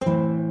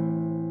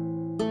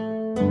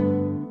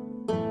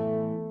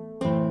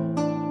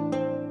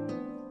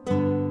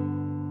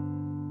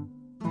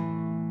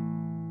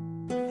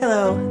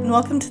and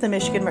welcome to the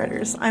Michigan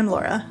Murders. I'm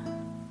Laura.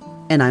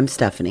 And I'm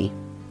Stephanie.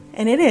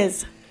 And it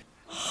is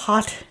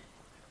hot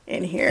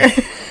in here.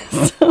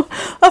 So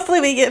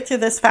hopefully we get through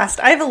this fast.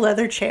 I have a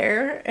leather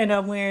chair, and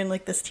I'm wearing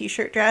like this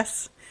t-shirt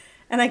dress.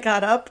 And I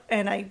got up,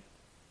 and I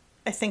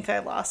think I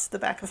lost the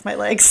back of my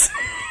legs.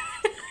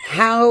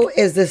 How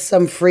is this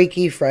some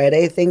Freaky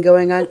Friday thing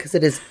going on? Because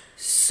it is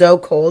so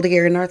cold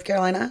here in North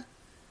Carolina.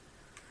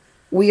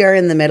 We are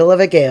in the middle of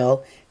a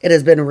gale. It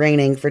has been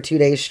raining for 2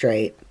 days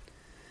straight.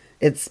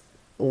 It's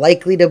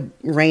likely to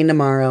rain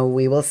tomorrow.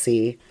 We will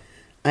see.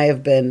 I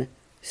have been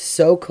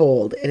so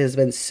cold. It has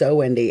been so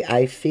windy.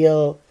 I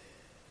feel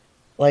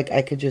like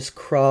I could just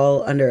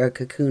crawl under a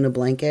cocoon of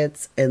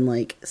blankets and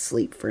like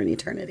sleep for an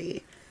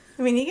eternity.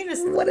 I mean, you can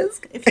just,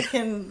 if you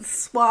can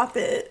swap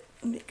it,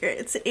 it'd be great.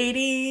 It's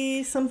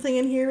 80 something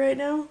in here right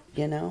now.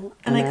 You know?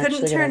 And I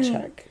couldn't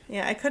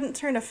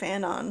turn a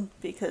fan on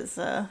because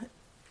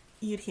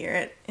you'd hear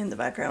it in the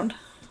background.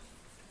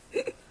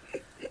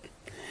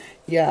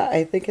 Yeah,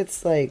 I think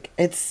it's like,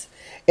 it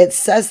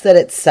says that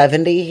it's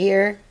 70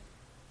 here.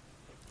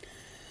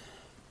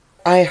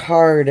 I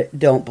hard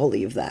don't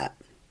believe that.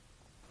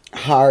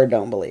 Hard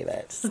don't believe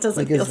it. It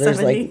doesn't feel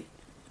 70. Like,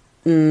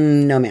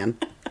 no, ma'am.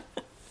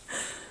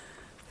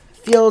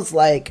 Feels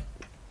like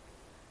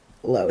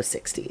low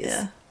 60s.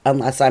 Yeah.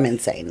 Unless I'm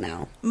insane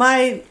now.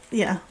 My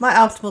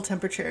optimal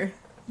temperature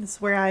is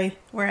where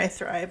I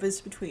thrive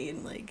is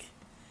between like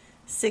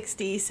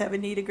 60,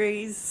 70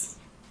 degrees.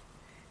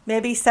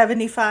 Maybe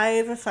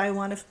 75 if I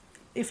want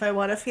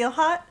to feel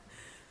hot.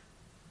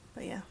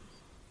 But yeah.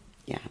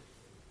 Yeah.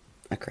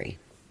 Agree.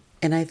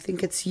 And I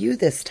think it's you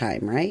this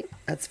time, right?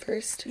 That's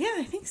first. Yeah,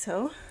 I think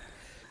so.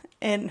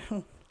 And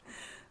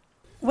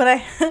what I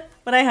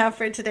have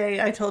for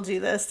today, I told you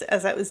this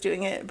as I was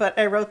doing it, but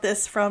I wrote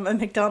this from a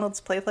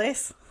McDonald's play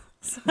place.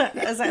 So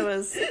as I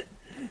was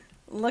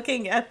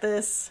looking at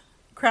this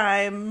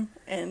crime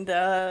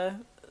and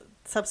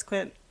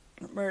subsequent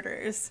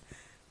murders,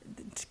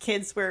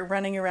 kids were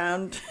running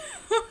around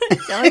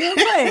yelling and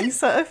playing,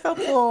 so I felt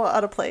a little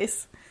out of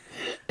place.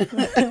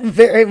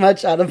 Very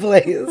much out of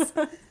place.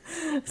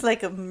 It's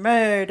like a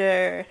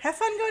murder. Have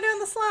fun going down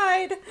the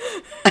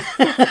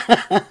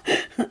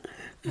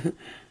slide.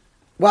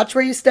 Watch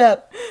where you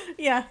step.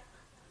 Yeah.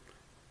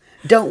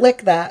 Don't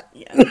lick that.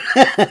 Yeah.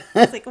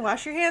 It's like,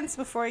 wash your hands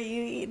before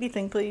you eat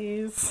anything,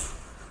 please.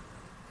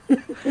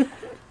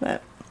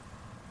 But,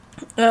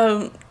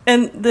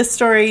 and this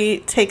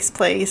story takes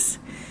place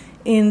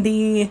in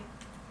the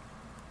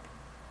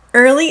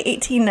early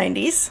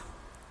 1890s.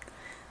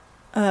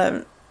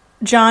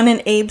 John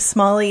and Abe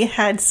Smalley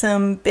had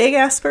some big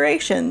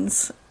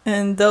aspirations,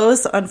 and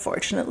those,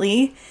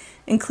 unfortunately,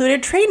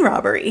 included train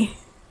robbery.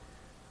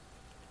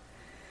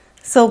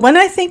 So when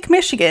I think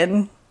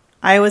Michigan,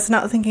 I was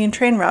not thinking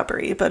train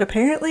robbery, but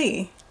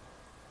apparently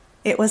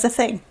it was a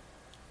thing.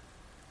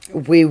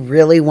 We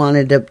really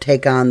wanted to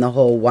take on the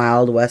whole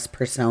Wild West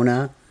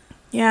persona.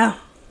 Yeah.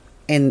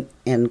 In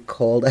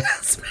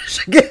cold-ass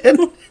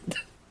Michigan.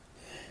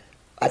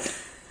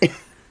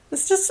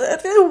 It's just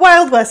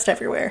Wild West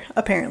everywhere,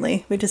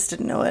 apparently. We just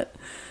didn't know it.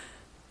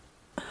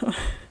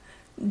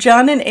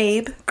 John and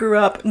Abe grew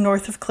up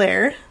north of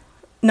Clare.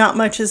 Not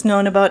much is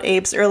known about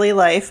Abe's early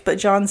life, but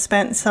John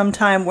spent some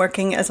time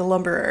working as a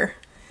lumberer.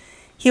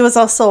 He was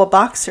also a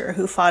boxer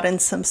who fought in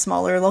some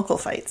smaller local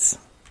fights.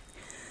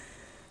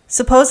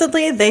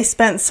 Supposedly, they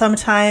spent some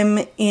time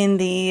in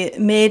the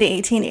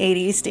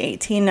mid-1880s to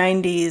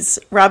 1890s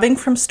robbing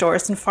from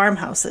stores and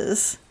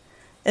farmhouses,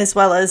 as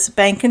well as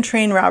bank and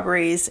train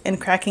robberies and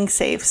cracking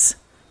safes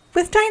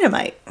with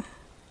dynamite.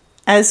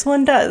 As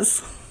one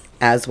does.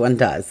 As one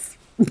does.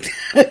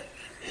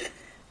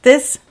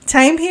 This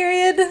time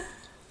period,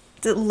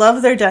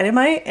 love their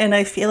dynamite, and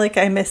I feel like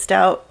I missed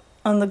out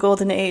on the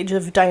golden age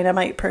of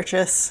dynamite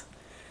purchase.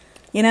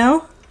 You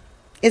know?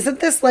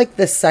 Isn't this like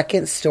the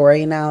second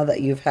story now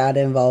that you've had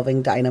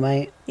involving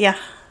dynamite? Yeah.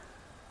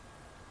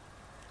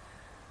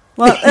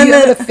 Well, and you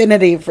have an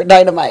affinity for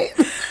dynamite.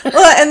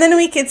 Well, and then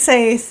we could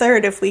say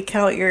third if we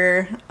count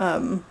your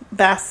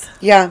Bath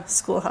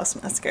Schoolhouse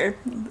Massacre.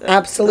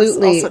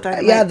 Absolutely.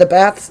 Yeah, the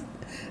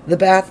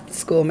Bath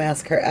School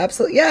Massacre.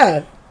 Absolutely.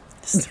 Yeah.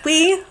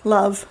 We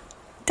love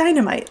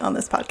dynamite on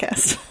this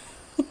podcast.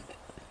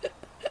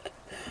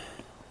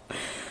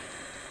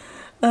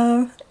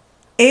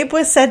 Abe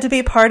was said to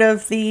be part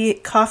of the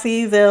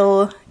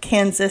Coffeyville,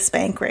 Kansas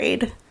bank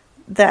raid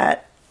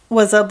that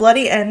was a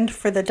bloody end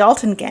for the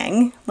Dalton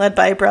gang, led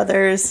by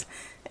brothers,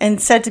 and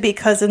said to be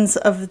cousins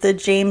of the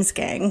James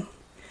gang.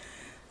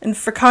 And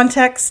for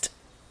context,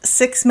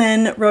 6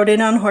 men rode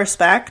in on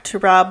horseback to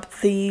rob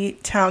the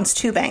town's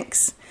 2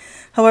 banks.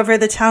 However,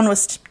 the town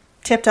was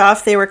tipped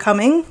off they were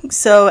coming,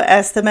 so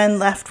as the men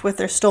left with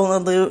their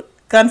stolen loot,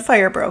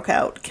 gunfire broke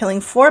out,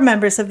 killing 4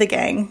 members of the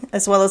gang,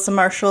 as well as the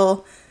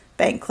marshal,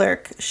 bank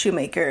clerk,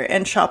 shoemaker,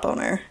 and shop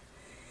owner.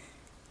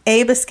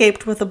 Abe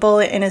escaped with a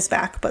bullet in his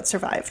back, but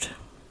survived.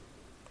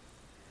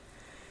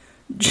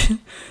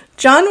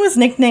 John was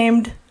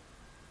nicknamed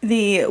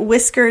the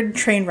Whiskered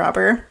Train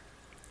Robber,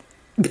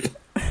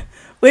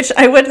 which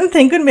I wouldn't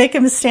think would make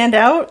him stand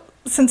out,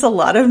 since a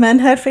lot of men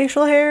had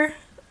facial hair.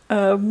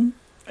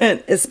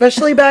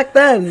 Especially back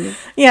then.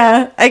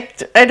 Yeah,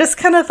 I just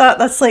kind of thought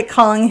that's like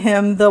calling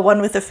him the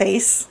one with the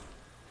face.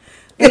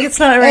 Like, it's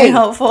not very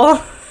helpful.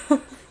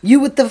 You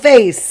with the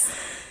face.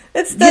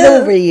 Get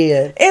over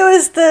here. It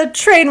was the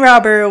train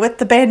robber with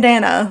the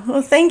bandana.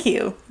 Well, thank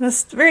you.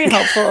 That's very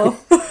helpful.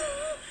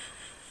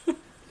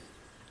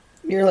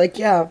 You're like,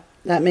 yeah,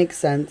 that makes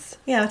sense.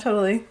 Yeah,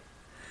 totally.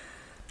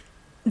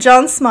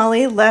 John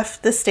Smalley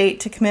left the state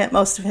to commit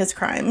most of his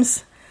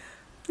crimes.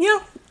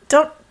 You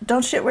know,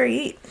 don't shit where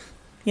you eat.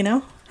 You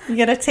know, you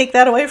gotta take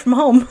that away from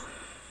home.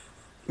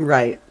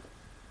 Right.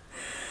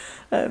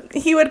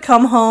 He would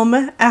come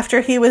home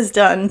after he was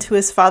done to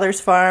his father's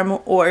farm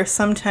or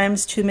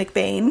sometimes to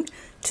McBain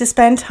to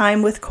spend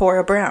time with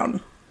Cora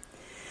Brown.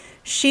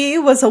 She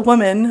was a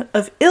woman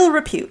of ill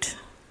repute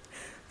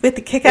with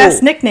the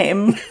kick-ass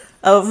nickname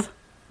of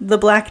the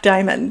Black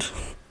Diamond.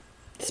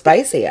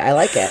 Spicy. I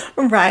like it.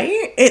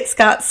 Right? It's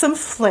got some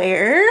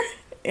flair.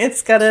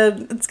 It's got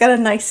a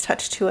nice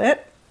touch to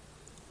it.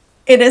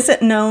 It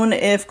isn't known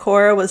if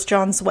Cora was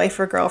John's wife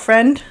or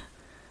girlfriend.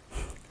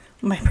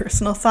 My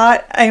personal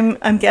thought,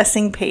 I'm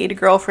guessing paid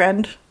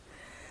girlfriend,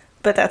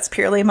 but that's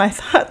purely my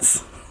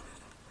thoughts.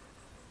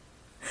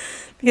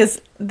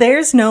 Because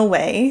there's no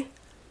way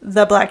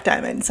the Black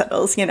Diamond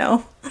settles, you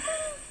know.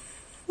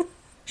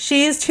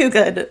 She's too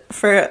good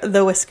for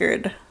the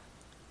whiskered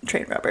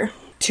train robber.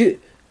 Too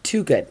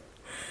good.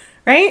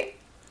 Right?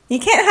 You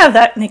can't have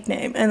that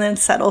nickname and then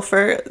settle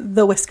for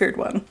the whiskered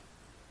one.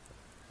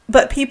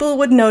 But people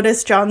would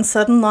notice John's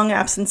sudden long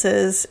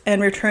absences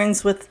and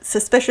returns with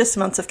suspicious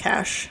amounts of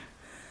cash.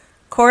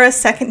 Cora's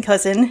second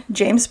cousin,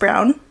 James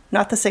Brown,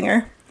 not the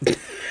singer,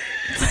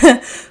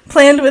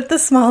 planned with the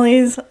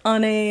Smalleys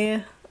on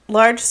a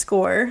large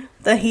score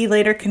that he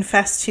later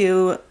confessed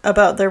to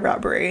about their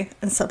robbery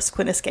and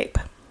subsequent escape,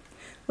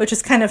 which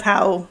is kind of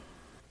how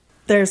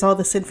there's all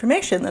this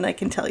information that I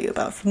can tell you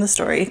about from the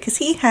story, because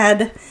he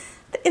had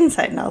the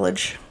inside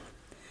knowledge.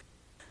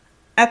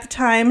 At the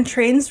time,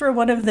 trains were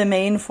one of the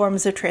main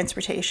forms of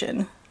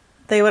transportation.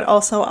 They would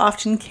also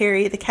often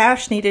carry the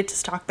cash needed to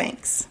stock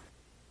banks.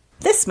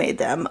 This made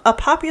them a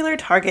popular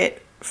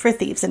target for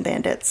thieves and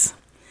bandits.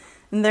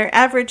 And their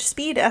average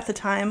speed at the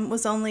time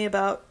was only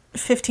about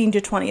 15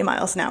 to 20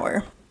 miles an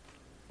hour.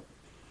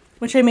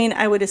 Which, I mean,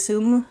 I would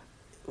assume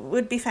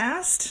would be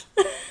fast.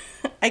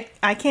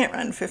 I can't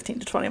run 15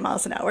 to 20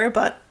 miles an hour,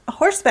 but a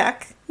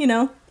horseback, you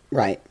know.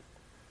 Right.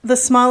 The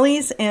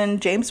Smalleys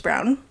and James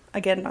Brown,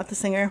 again, not the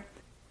singer,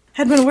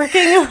 had been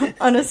working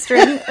on a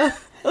string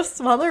of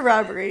smaller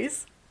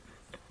robberies.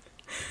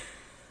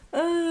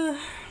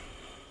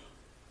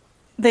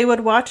 They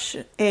would watch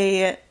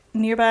a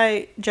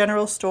nearby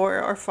general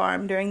store or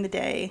farm during the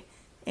day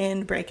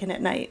and break in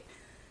at night.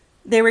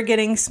 They were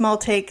getting small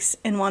takes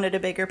and wanted a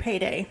bigger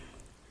payday.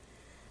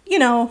 You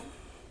know,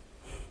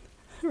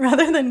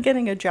 rather than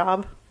getting a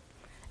job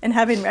and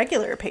having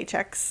regular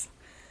paychecks,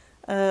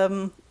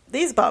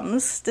 these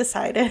bums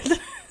decided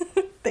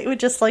they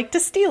would just like to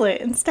steal it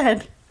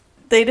instead.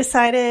 They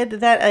decided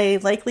that a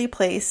likely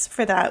place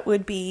for that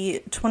would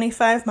be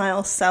 25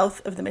 miles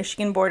south of the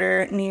Michigan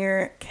border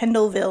near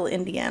Kendallville,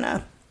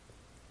 Indiana.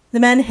 The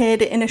men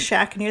hid in a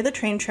shack near the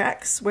train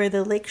tracks where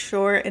the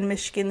Lakeshore and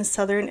Michigan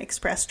Southern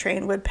Express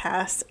train would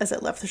pass as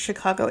it left the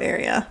Chicago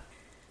area.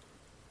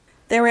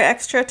 There were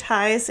extra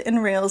ties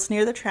and rails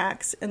near the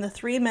tracks, and the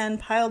three men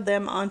piled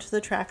them onto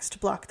the tracks to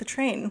block the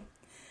train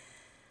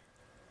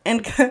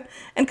and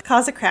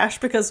cause a crash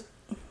because,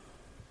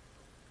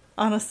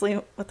 honestly,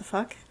 what the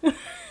fuck?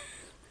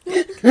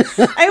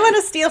 I want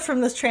to steal from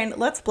this train.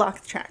 Let's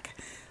block the track.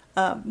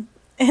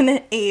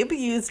 And Abe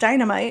used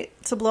dynamite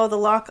to blow the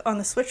lock on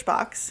the switch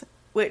box,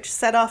 which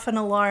set off an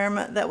alarm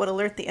that would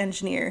alert the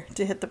engineer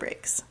to hit the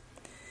brakes.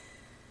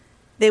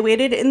 They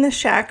waited in the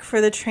shack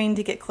for the train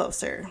to get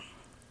closer.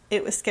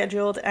 It was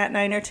scheduled at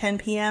 9 or 10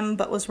 p.m.,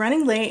 but was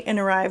running late and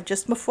arrived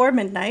just before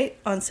midnight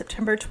on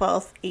September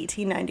 12,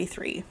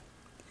 1893.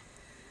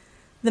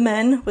 The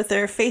men, with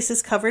their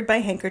faces covered by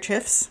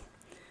handkerchiefs,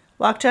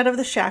 walked out of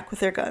the shack with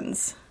their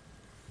guns.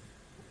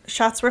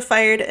 Shots were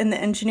fired and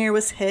the engineer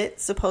was hit,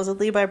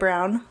 supposedly by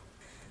Brown.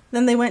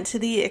 Then they went to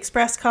the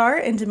express car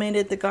and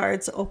demanded the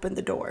guards open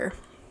the door.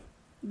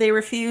 They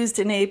refused,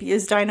 and Abe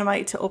used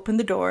dynamite to open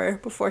the door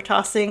before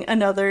tossing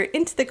another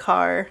into the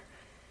car,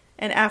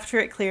 and after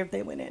it cleared,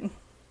 they went in.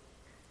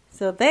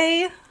 So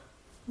they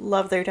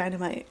love their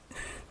dynamite.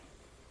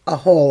 A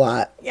whole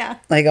lot. Yeah.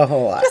 Like a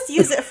whole lot. Just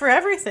use it for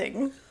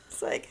everything.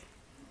 It's like,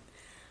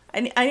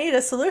 I need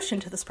a solution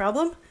to this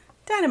problem.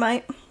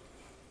 Dynamite.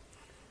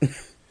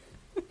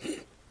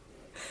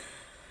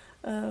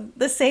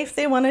 The safe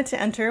they wanted to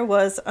enter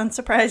was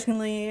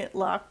unsurprisingly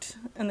locked,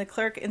 and the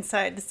clerk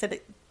inside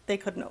said they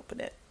couldn't open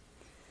it.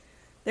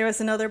 There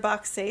was another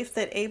box safe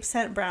that Abe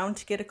sent Brown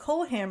to get a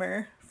coal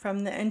hammer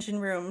from the engine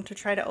room to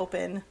try to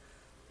open,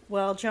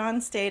 while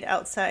John stayed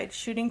outside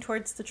shooting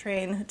towards the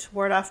train to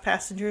ward off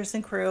passengers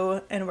and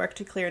crew and work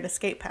to clear an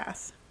escape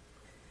path.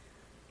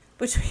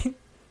 Here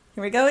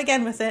we go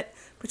again with it.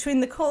 Between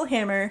the coal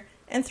hammer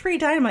and 3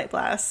 dynamite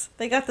blasts.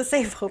 They got the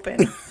safe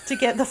open to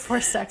get the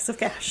 4 stacks of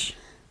cash.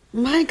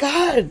 My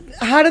God.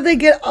 How did they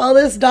get all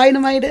this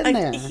dynamite in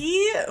there?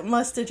 He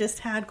must have just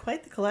had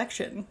quite the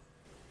collection.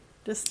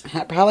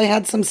 Probably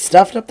had some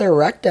stuffed up their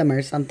rectum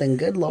or something.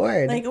 Good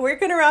Lord. Like, we're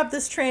going to rob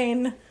this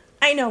train.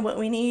 I know what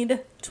we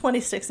need.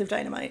 20 sticks of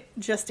dynamite,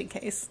 just in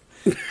case.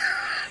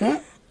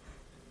 The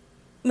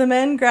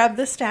men grabbed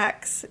the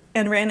stacks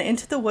and ran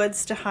into the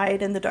woods to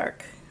hide in the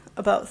dark.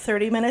 About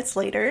 30 minutes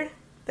later,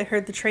 they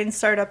heard the train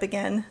start up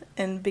again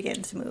and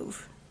begin to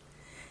move.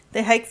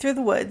 They hiked through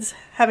the woods,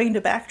 having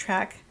to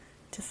backtrack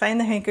to find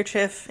the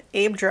handkerchief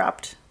Abe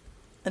dropped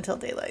until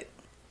daylight.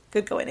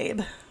 Good going,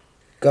 Abe.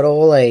 Good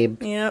old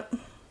Abe. Yep.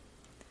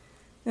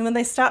 And when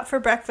they stopped for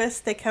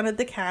breakfast, they counted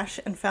the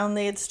cash and found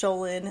they had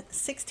stolen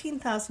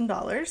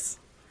 $16,000,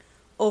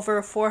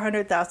 over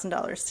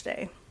 $400,000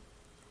 today.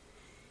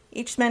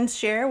 Each man's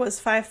share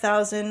was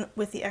 $5,000,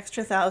 with the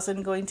extra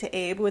 $1,000 going to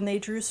Abe when they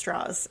drew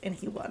straws, and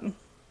he won.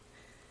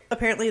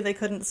 Apparently, they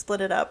couldn't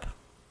split it up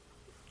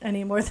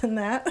any more than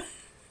that.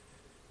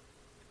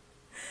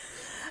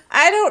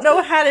 I don't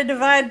know how to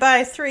divide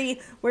by 3.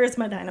 Where's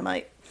my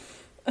dynamite?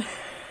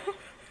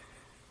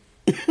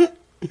 The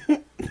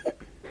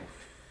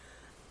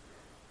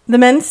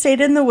men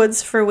stayed in the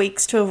woods for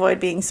weeks to avoid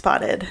being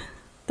spotted.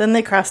 Then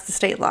they crossed the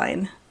state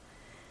line.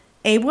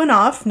 Abe went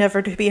off,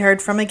 never to be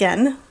heard from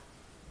again.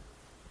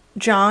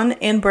 John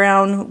and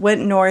Brown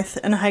went north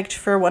and hiked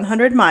for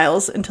 100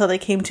 miles until they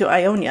came to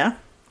Ionia.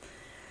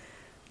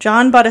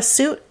 John bought a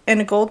suit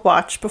and a gold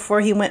watch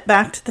before he went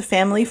back to the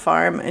family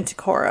farm in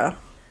Decorah.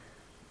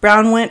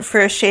 Brown went for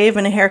a shave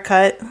and a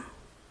haircut.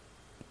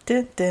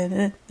 Got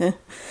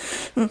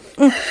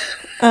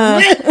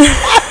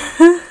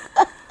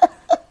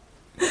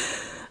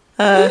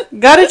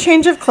a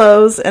change of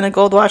clothes and a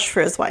gold watch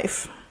for his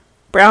wife.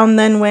 Brown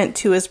then went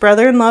to his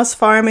brother-in-law's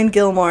farm in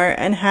Gilmore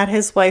and had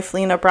his wife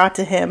Lena brought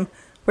to him,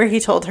 where he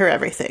told her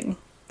everything.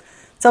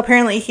 So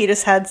apparently he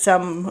just had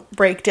some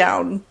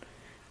breakdown,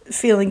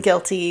 feeling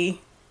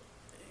guilty,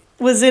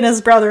 was in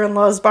his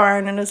brother-in-law's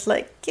barn and was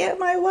like, get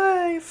my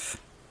wife.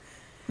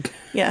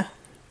 Yeah.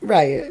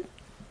 Right.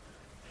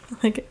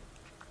 Like,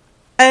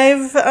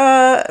 I've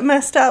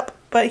messed up,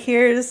 but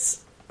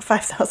here's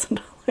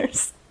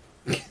 $5,000.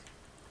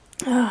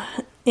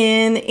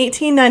 In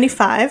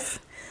 1895,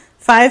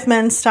 5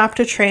 men stopped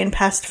a train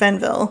past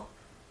Fenville.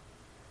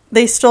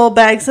 They stole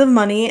bags of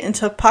money and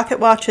took pocket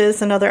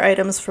watches and other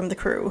items from the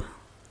crew.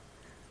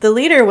 The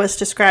leader was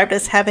described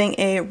as having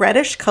a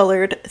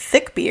reddish-colored,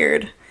 thick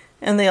beard,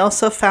 and they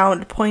also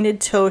found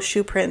pointed-toe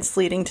shoe prints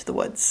leading to the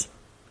woods.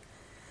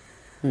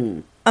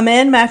 A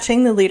man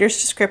matching the leader's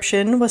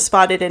description was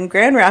spotted in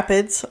Grand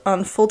Rapids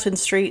on Fulton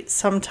Street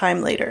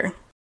sometime later.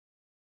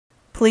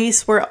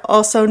 Police were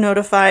also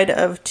notified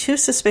of 2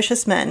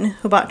 suspicious men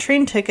who bought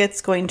train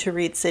tickets going to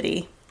Reed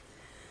City.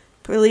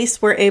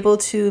 Police were able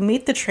to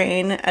meet the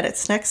train at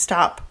its next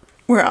stop,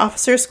 where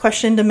officers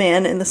questioned a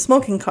man in the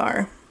smoking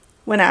car.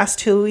 When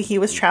asked who he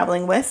was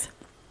traveling with,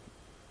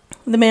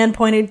 the man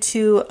pointed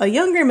to a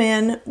younger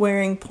man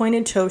wearing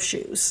pointed-toe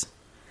shoes.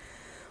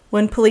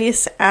 When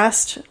police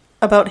asked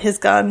about his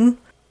gun,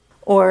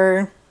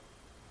 or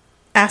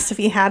asked if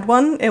he had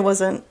one, it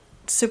wasn't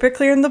super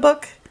clear in the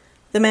book.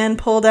 The man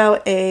pulled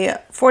out a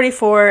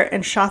 .44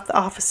 and shot the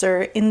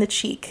officer in the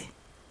cheek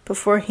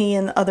before he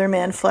and the other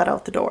man fled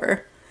out the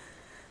door.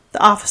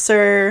 The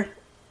officer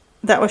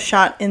that was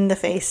shot in the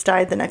face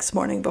died the next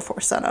morning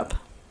before sunup.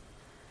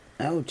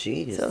 Oh,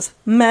 jeez. So it was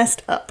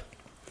messed up.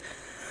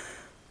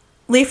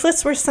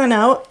 Leaflets were sent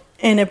out,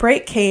 and a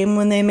break came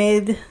when they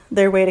made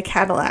their way to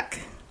Cadillac.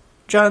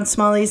 John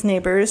Smalley's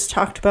neighbors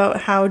talked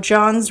about how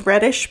John's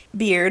reddish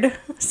beard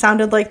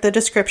sounded like the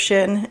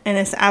description and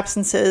his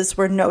absences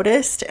were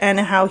noticed and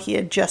how he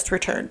had just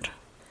returned.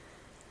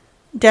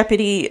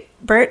 Deputy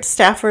Bert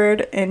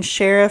Stafford and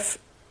Sheriff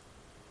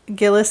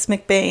Gillis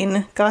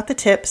McBain got the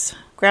tips,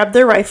 grabbed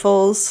their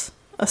rifles,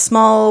 a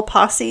small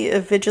posse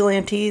of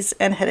vigilantes,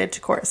 and headed to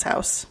Cora's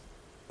house.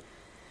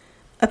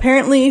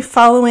 Apparently,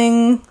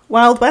 following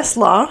Wild West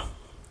law,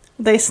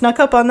 they snuck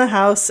up on the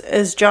house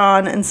as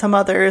John and some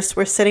others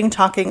were sitting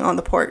talking on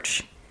the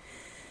porch.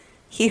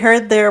 He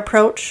heard their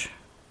approach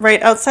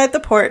right outside the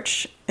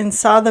porch and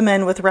saw the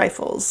men with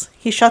rifles.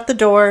 He shut the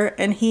door,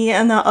 and he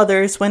and the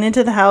others went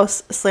into the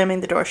house,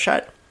 slamming the door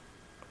shut.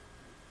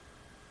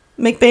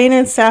 McBain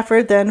and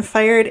Stafford then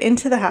fired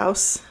into the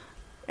house,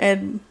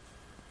 and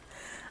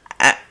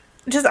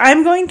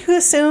I'm going to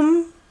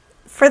assume,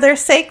 for their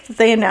sake, that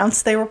they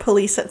announced they were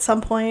police at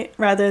some point,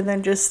 rather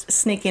than just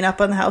sneaking up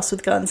on the house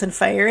with guns and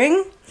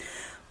firing.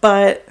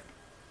 But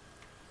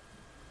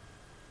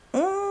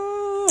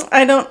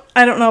I don't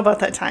know about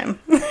that time.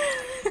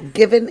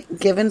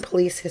 Given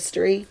police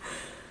history,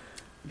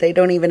 they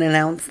don't even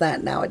announce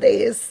that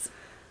nowadays.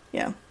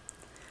 Yeah.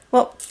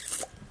 Well,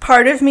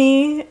 part of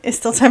me is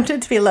still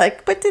tempted to be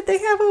like, but did they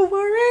have a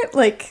warrant?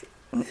 Like,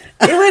 it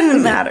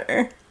wouldn't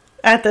matter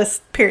at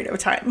this period of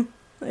time.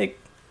 Like,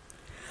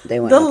 they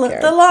wouldn't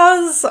care. The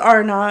laws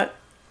are not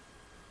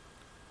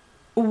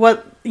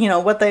what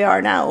they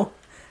are now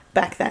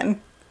back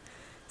then.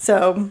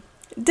 So,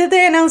 did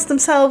they announce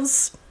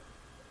themselves?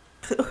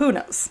 Who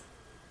knows?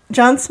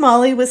 John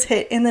Smalley was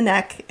hit in the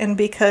neck, and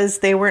because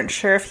they weren't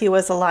sure if he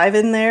was alive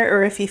in there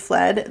or if he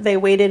fled, they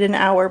waited an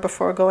hour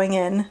before going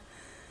in,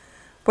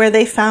 where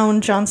they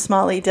found John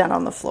Smalley dead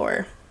on the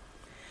floor.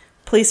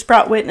 Police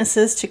brought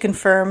witnesses to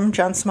confirm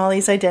John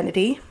Smalley's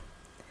identity.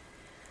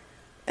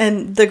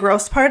 And the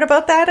gross part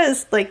about that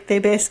is, like, they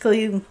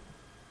basically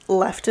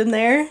left him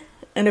there,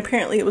 and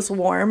apparently it was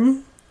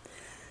warm.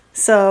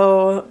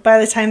 So by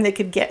the time they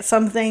could get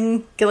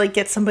something,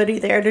 get somebody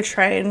there to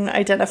try and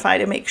identify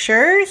to make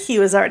sure, he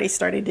was already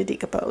starting to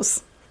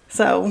decompose.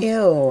 So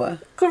ew,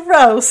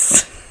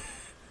 gross.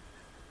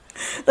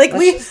 Like,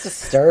 that's just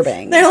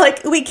disturbing. They're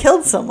like, we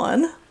killed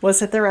someone.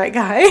 Was it the right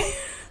guy?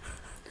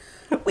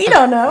 We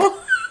don't know.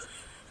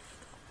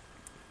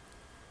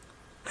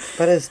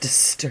 That is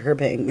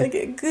disturbing.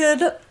 Like,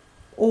 good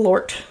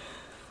Lord.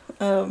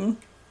 The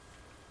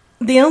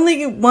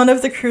only one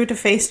of the crew to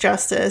face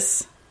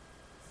justice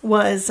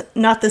was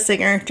not the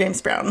singer,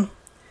 James Brown,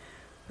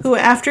 who,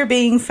 after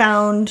being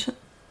found,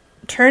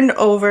 turned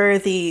over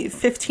the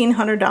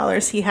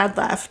 $1,500 he had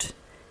left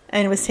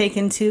and was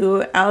taken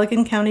to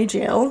Allegan County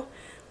Jail,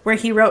 where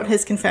he wrote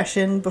his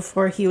confession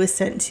before he was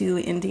sent to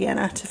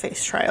Indiana to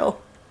face trial.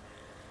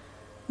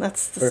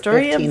 That's the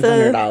story of the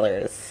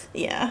 $1,500.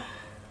 Yeah.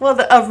 Well,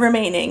 of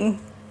remaining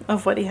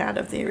of what he had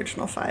of the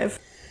original 5.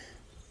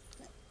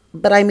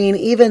 But I mean,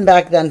 even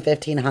back then,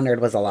 $1,500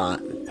 was a lot.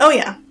 Oh,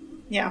 yeah.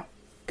 Yeah.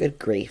 Good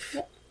grief.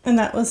 And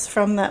that was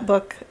from that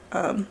book,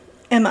 Am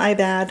I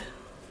Bad?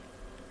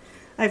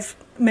 I've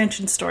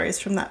mentioned stories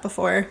from that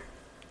before.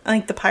 I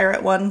think the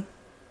pirate one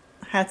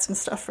had some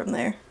stuff from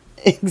there.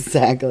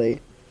 Exactly.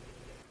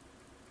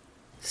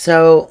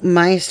 So,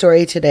 my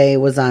story today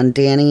was on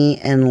Danny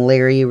and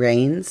Larry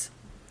Rains.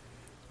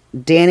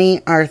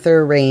 Danny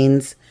Arthur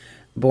Rains,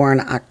 born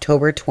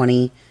October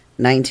 20,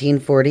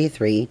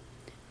 1943,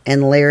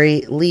 and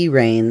Larry Lee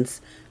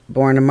Rains,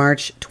 born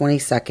March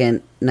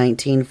 22nd,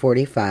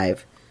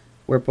 1945,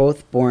 were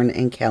both born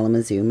in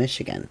Kalamazoo,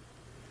 Michigan.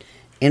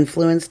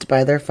 Influenced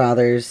by their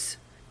father's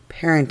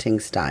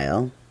parenting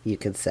style, you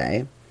could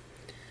say,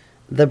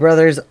 the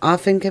brothers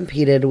often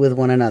competed with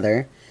one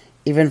another,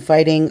 even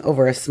fighting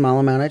over a small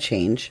amount of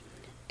change,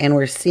 and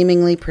were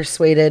seemingly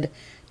persuaded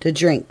to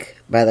drink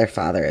by their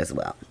father as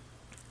well.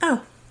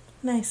 Oh,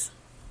 nice.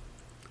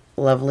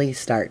 Lovely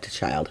start to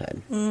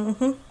childhood.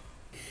 Mm-hmm.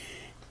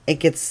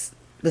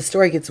 The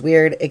story gets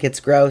weird. It gets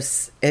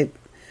gross.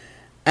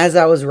 As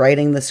I was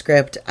writing the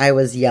script, I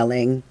was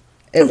yelling.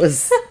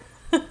 It's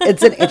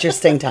an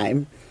interesting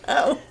time.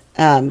 Oh.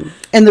 And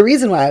the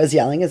reason why I was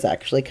yelling is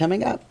actually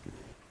coming up.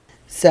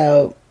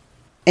 So,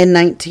 in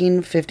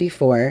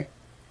 1954,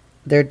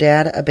 their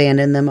dad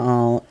abandoned them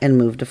all and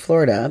moved to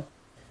Florida,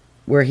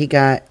 where he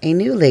got a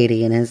new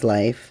lady in his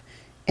life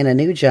and a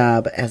new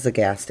job as a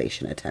gas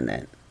station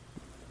attendant.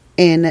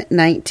 In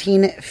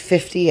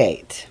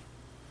 1958,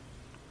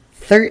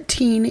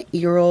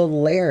 13-year-old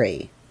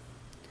Larry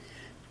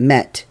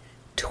met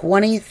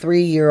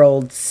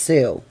 23-year-old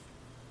Sue.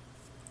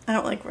 I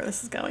don't like where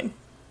this is going.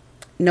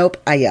 Nope,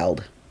 I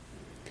yelled.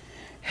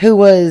 Who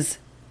was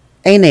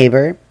a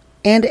neighbor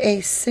and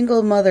a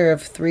single mother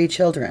of 3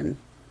 children.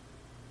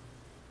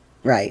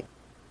 Right.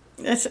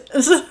 I'm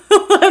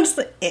just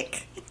like,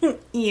 ick.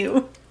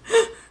 Ew.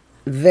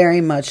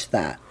 Very much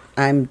that.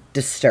 I'm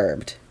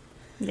disturbed.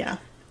 Yeah.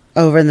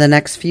 Over the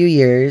next few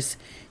years,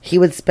 he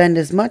would spend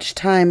as much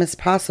time as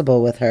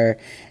possible with her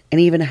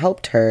and even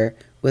helped her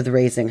with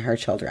raising her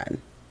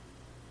children.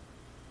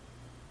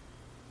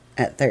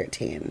 At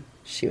 13,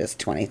 she was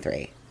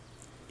 23.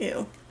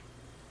 Ew.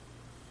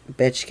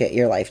 Bitch, get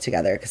your life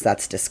together, because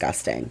that's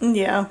disgusting.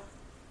 Yeah.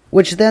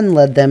 Which then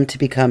led them to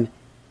become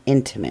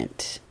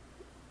intimate.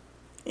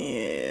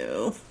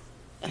 Ew.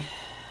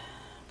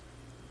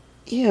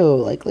 Ew,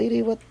 like,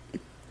 lady, what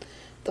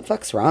the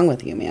fuck's wrong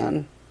with you,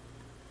 man?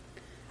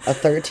 A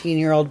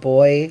 13-year-old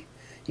boy?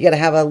 You gotta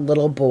have a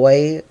little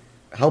boy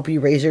help you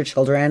raise your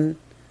children?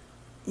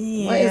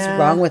 Yeah. What is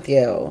wrong with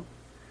you?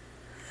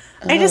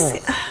 I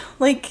just,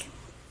 like,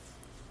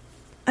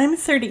 I'm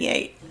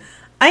 38.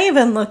 I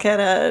even look at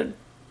a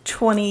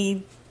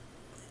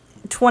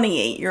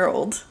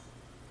 28-year-old,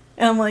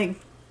 and I'm like,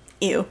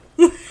 ew.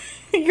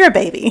 You're a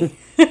baby.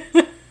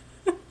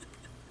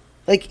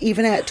 Like,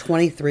 even at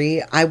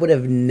 23, I would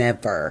have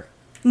never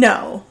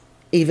No.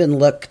 even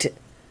looked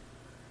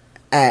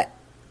at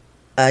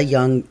a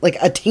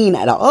teen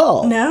at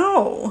all.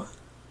 No.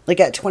 Like,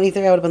 at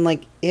 23, I would have been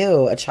like,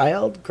 ew, a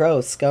child?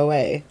 Gross, go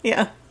away.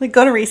 Yeah. Like,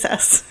 go to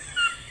recess.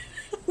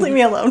 Leave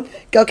me alone.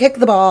 Go kick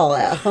the ball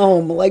at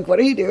home. Like, what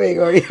are you doing?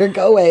 Or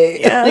go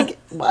away. Yeah. Like,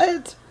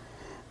 what?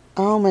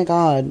 Oh, my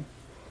God.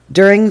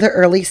 During the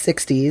early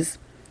 60s,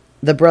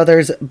 the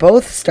brothers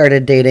both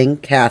started dating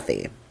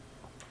Kathy.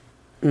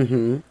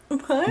 Mm-hmm.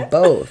 What?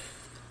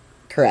 Both.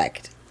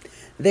 Correct.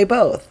 They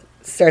both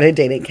started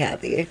dating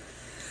Kathy,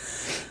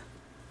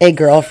 a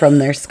girl from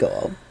their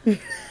school.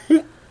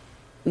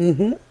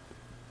 Mm-hmm.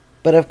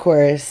 But of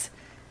course,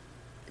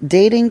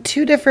 dating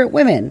 2 different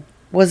women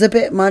was a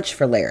bit much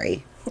for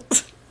Larry.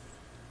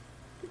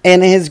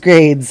 And his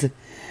grades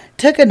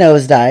took a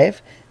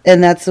nosedive,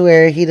 and that's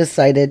where he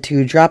decided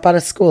to drop out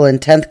of school in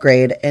 10th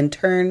grade and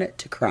turn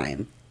to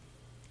crime.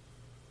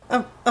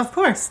 Of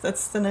course,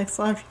 that's the next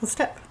logical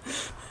step.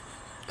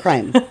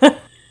 Crime.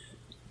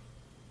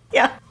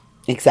 Yeah.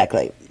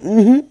 Exactly.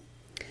 In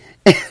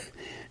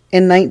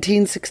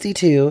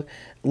 1962,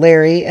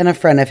 Larry and a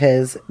friend of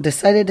his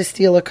decided to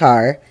steal a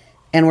car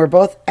and were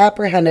both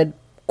apprehended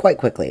quite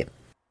quickly.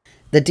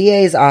 The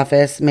DA's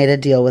office made a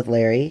deal with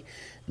Larry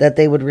that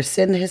they would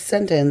rescind his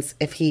sentence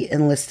if he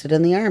enlisted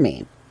in the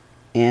Army,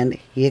 and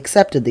he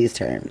accepted these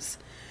terms.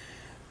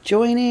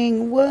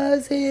 Joining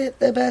wasn't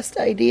the best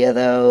idea,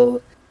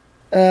 though,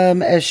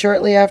 as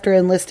shortly after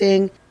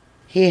enlisting,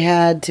 he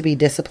had to be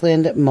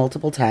disciplined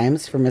multiple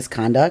times for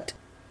misconduct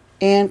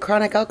and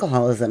chronic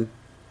alcoholism.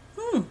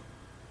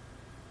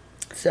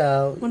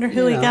 So, wonder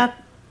who he got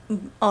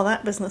all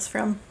that business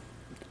from.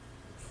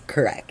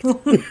 Correct.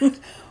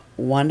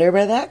 Wonder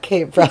where that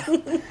came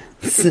from.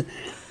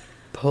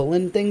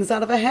 Pulling things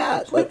out of a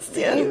hat. Let's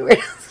see. Yeah.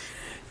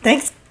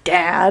 Thanks,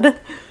 Dad.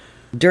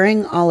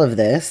 During all of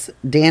this,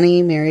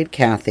 Danny married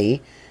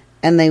Kathy,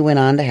 and they went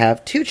on to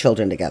have 2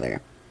 children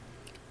together.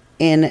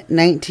 In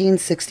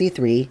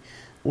 1963,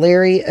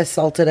 Larry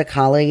assaulted a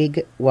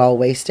colleague while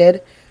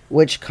wasted,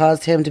 which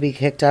caused him to be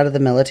kicked out of the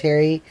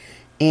military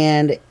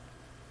and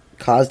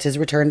caused his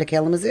return to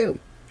Kalamazoo.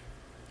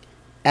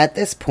 At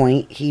this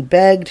point, he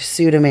begged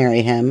Sue to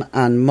marry him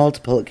on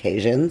multiple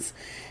occasions,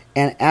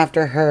 and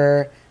after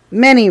her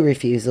many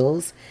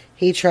refusals,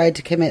 he tried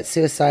to commit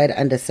suicide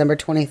on December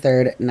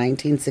 23rd,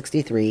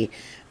 1963,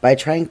 by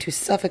trying to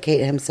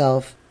suffocate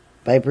himself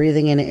by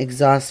breathing in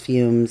exhaust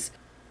fumes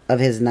of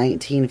his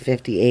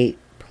 1958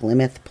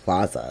 Plymouth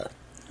Plaza.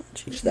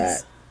 What's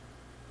that?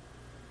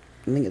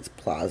 I think it's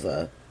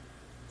Plaza.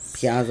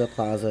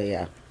 Plaza,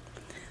 yeah.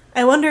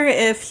 I wonder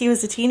if he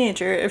was a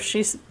teenager, if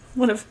she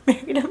would have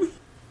married him.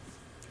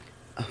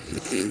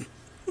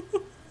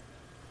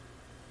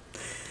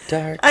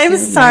 Dark I'm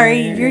humor.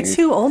 sorry, you're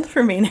too old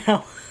for me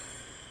now.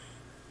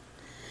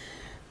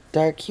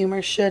 Dark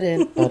humor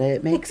shouldn't, but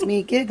it makes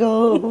me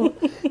giggle.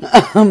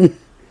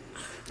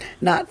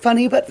 Not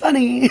funny, but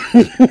funny.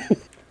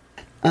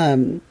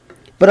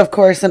 But of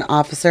course, an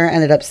officer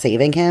ended up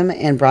saving him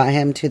and brought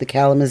him to the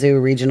Kalamazoo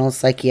Regional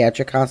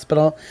Psychiatric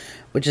Hospital,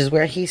 which is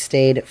where he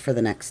stayed for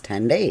the next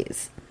 10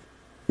 days.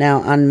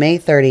 Now, on May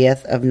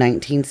 30th of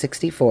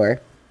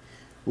 1964,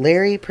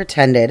 Larry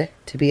pretended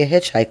to be a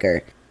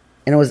hitchhiker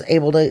and was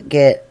able to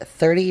get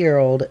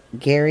 30-year-old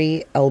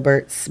Gary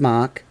Elbert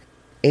Smock,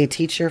 a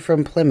teacher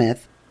from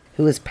Plymouth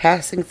who was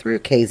passing through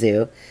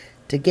Kazoo,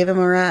 to give him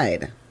a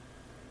ride.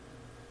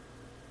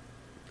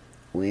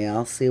 We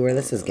all see where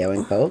this is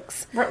going,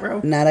 folks.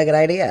 Ruh-roh. Not a good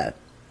idea.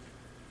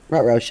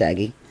 Ruh-roh,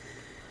 Shaggy.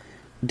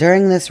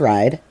 During this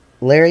ride,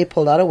 Larry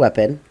pulled out a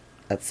weapon.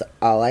 That's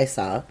all I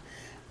saw.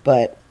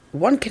 But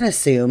one can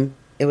assume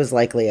it was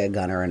likely a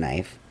gun or a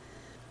knife.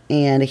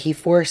 And he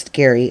forced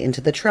Gary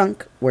into the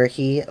trunk, where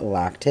he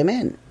locked him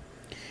in.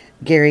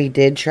 Gary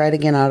did try to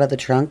get out of the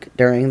trunk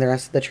during the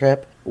rest of the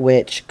trip,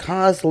 which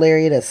caused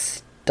Larry to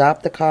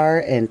stop the car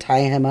and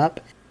tie him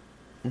up.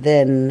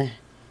 Then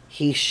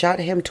he shot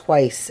him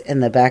twice in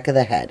the back of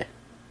the head.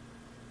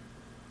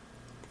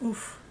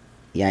 Oof.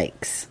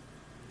 Yikes.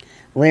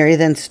 Larry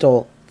then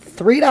stole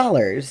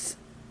 $3.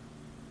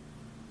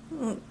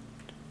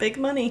 Big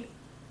money.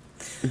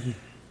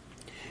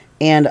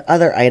 And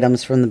other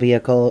items from the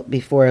vehicle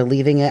before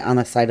leaving it on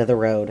the side of the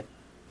road,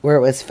 where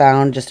it was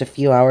found just a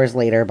few hours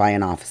later by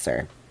an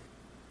officer.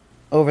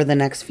 Over the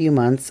next few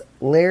months,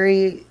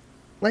 Larry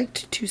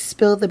liked to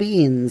spill the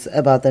beans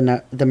about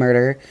the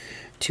murder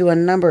to a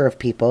number of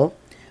people,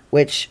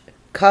 which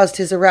caused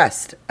his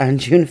arrest on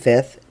June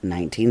 5th,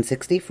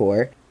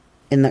 1964,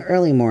 in the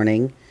early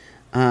morning,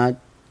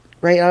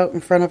 right out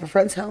in front of a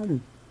friend's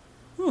home.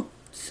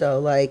 So,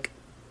 like,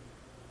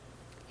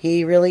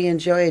 he really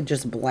enjoyed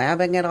just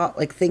blabbing it all,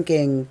 like,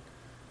 thinking,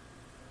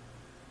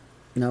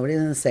 nobody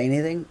didn't say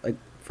anything? Like,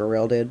 for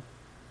real, dude?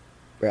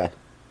 Bruh.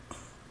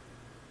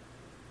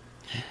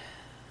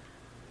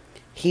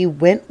 He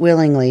went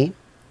willingly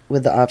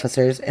with the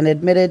officers and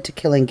admitted to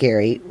killing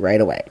Gary right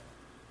away.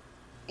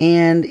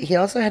 And he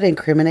also had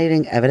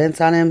incriminating evidence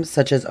on him,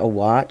 such as a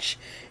watch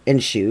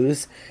and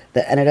shoes,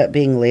 that ended up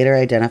being later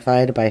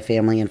identified by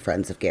family and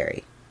friends of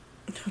Gary.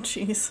 Oh,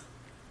 jeez.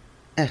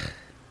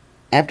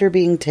 After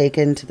being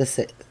taken to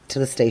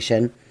the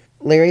station,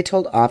 Larry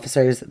told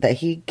officers that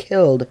he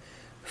killed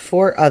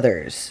 4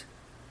 others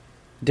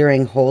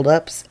during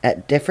holdups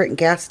at different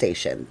gas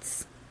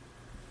stations.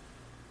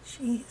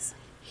 Jeez.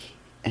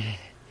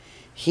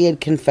 He had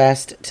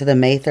confessed to the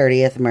May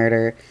 30th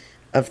murder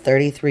of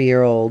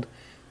 33-year-old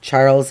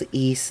Charles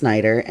E.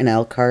 Snyder in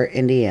Elkhart,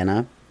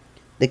 Indiana,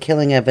 the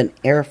killing of an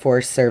Air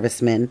Force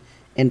serviceman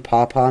in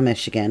Paw Paw,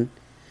 Michigan,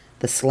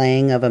 the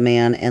slaying of a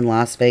man in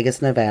Las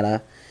Vegas,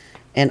 Nevada,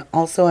 and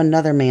also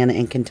another man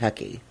in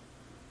Kentucky.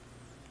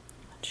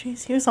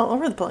 Jeez, he was all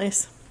over the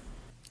place.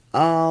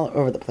 All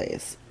over the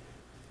place.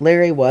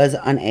 Larry was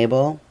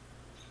unable,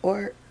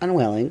 or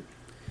unwilling,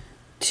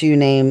 to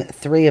name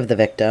 3 of the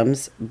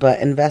victims, but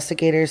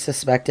investigators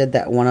suspected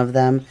that one of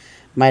them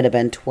might have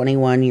been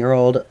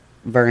 21-year-old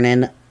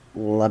Vernon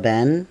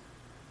Leben.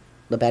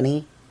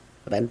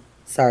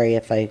 Sorry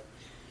if I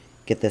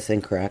get this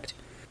incorrect.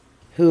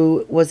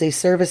 Who was a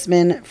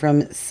serviceman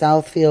from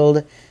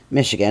Southfield,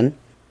 Michigan.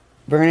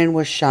 Vernon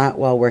was shot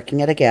while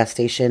working at a gas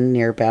station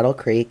near Battle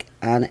Creek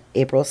on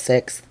April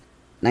 6th,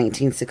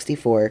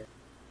 1964,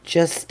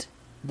 just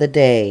the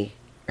day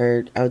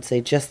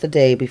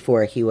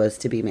before he was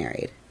to be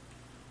married.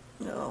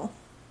 No.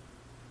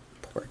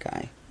 Poor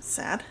guy.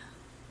 Sad.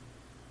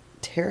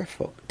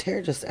 Terrible.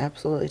 Just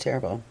absolutely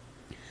terrible.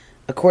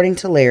 According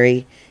to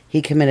Larry,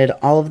 he committed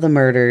all of the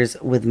murders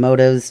with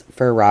motives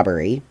for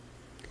robbery.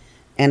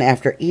 And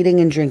after eating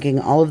and drinking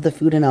all of the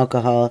food and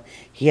alcohol,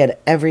 he had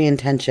every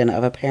intention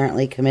of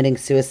apparently committing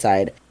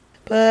suicide,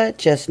 but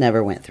just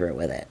never went through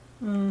with it.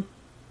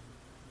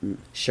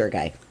 Sure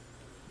guy.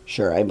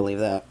 Sure, I believe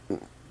that.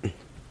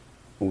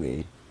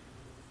 Okay.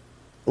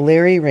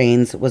 Larry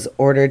Raines was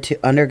ordered to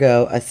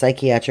undergo a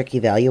psychiatric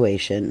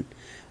evaluation,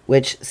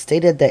 which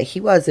stated that he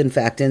was, in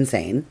fact,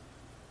 insane.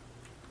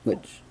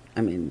 Which,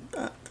 I mean...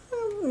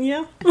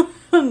 yeah.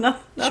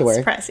 not sure.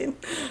 surprising.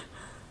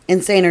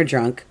 Insane or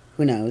drunk.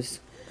 Who knows?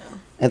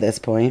 At this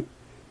point.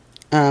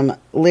 The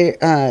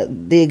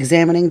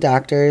examining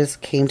doctors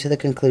came to the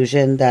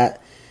conclusion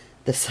that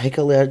the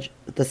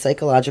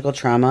psychological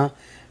trauma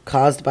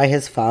caused by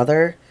his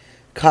father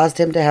caused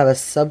him to have a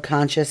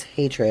subconscious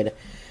hatred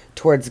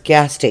towards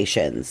gas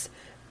stations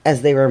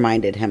as they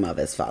reminded him of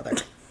his father.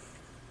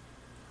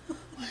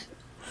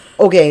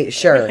 Okay,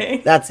 sure.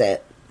 Okay. That's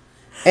it.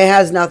 It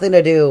has nothing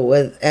to do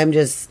with him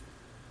just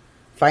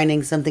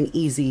finding something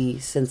easy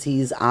since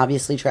he's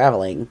obviously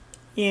traveling.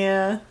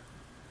 Yeah.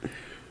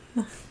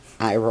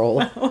 Eye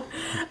roll.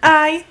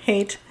 I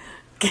hate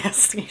gas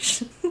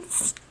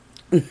stations.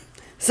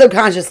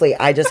 Subconsciously,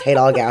 I just hate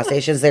all gas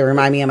stations. They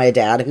remind me of my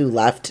dad who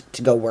left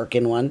to go work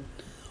in one.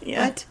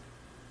 Yeah.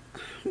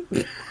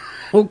 What?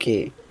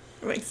 Okay.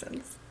 Makes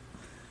sense.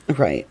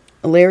 Right.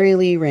 Larry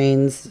Lee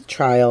Raines'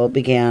 trial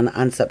began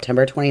on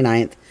September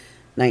 29th,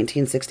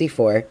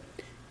 1964,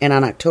 and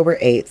on October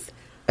 8th,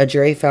 a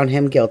jury found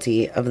him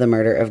guilty of the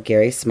murder of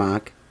Gary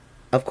Smock,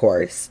 of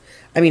course.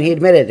 I mean, he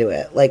admitted to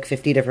it like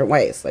 50 different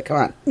ways. Like, come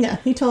on. Yeah,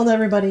 he told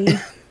everybody,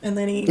 and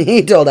then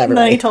he told everybody. And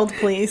then he told the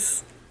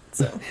police.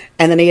 So.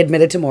 And then he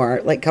admitted to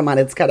more. Like, come on,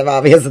 it's kind of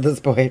obvious at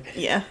this point.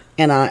 Yeah.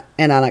 And on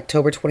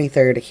October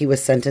 23rd, he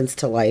was sentenced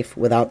to life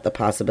without the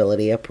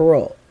possibility of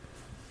parole.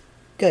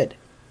 Good.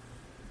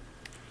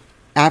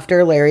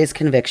 After Larry's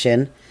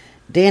conviction,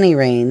 Danny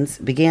Raines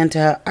began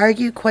to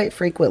argue quite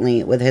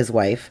frequently with his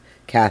wife,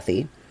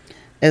 Kathy,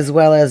 as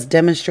well as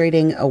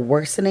demonstrating a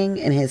worsening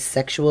in his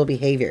sexual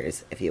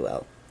behaviors, if you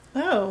will.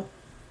 Oh.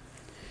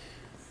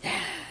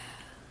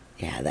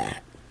 Yeah,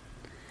 that.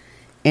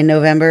 In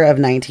November of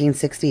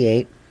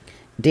 1968,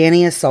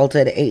 Danny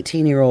assaulted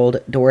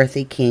 18-year-old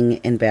Dorothy King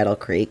in Battle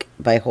Creek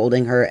by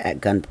holding her at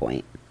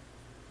gunpoint.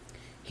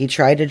 He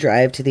tried to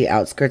drive to the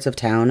outskirts of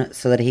town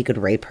so that he could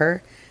rape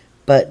her,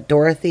 but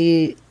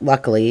Dorothy,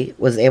 luckily,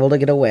 was able to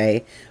get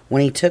away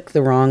when he took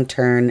the wrong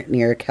turn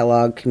near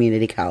Kellogg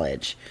Community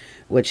College,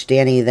 which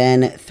Danny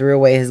then threw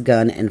away his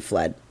gun and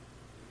fled.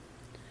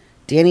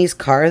 Danny's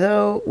car,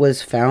 though,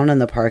 was found in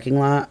the parking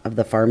lot of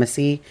the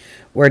pharmacy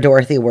where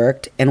Dorothy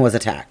worked and was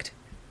attacked.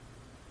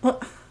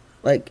 What?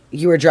 Like,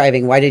 you were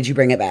driving, why did you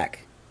bring it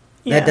back?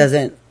 Yeah. That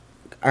doesn't...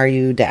 Are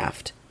you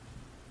daft?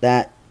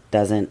 That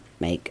doesn't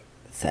make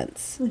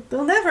sense.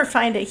 They'll never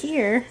find it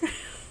here.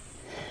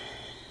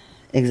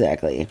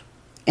 Exactly.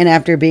 And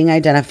after being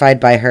identified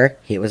by her,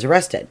 he was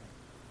arrested.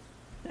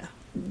 Yeah.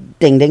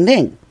 Ding, ding,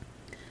 ding.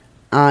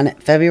 On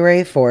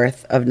February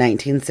 4th of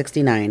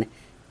 1969,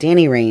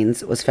 Danny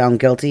Raines was found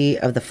guilty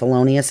of the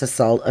felonious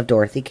assault of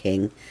Dorothy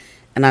King,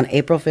 and on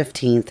April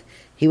 15th,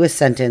 he was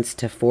sentenced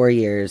to 4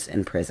 years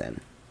in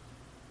prison.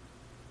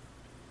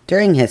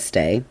 During his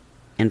stay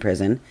in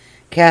prison,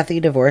 Kathy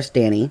divorced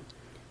Danny,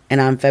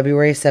 and on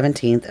February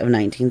 17th of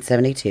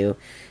 1972,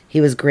 he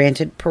was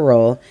granted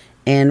parole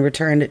and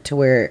returned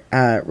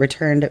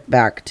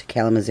back to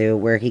Kalamazoo,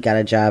 where he got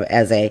a job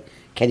as a,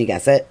 can you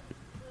guess it?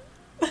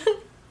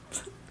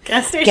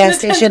 Gas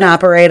station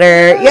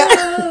operator.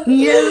 Yeah.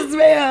 Yes,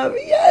 ma'am.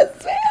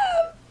 Yes,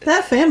 ma'am.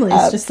 That family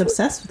is just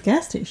obsessed with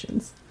gas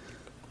stations.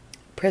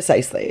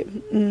 Precisely.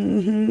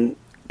 Mm-hmm.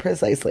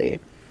 Precisely.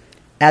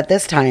 At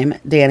this time,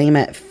 Danny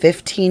met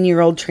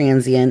 15-year-old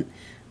transient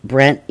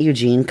Brent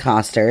Eugene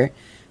Coster,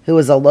 who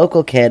was a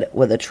local kid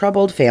with a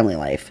troubled family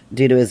life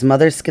due to his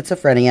mother's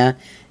schizophrenia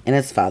and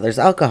his father's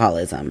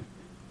alcoholism.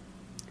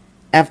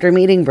 After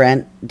meeting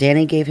Brent,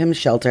 Danny gave him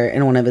shelter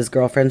in one of his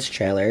girlfriend's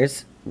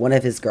trailers,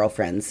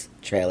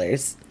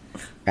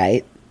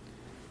 right?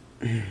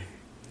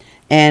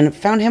 And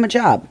found him a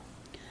job.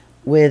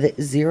 With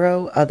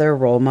 0 other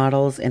role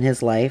models in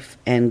his life,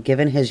 and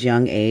given his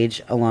young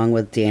age, along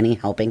with Danny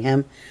helping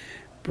him,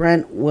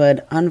 Brent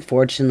would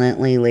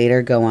unfortunately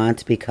later go on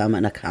to become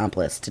an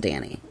accomplice to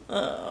Danny.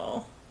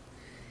 Oh.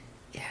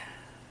 Yeah.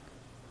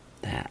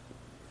 That.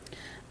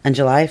 On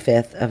July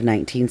 5th of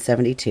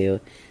 1972,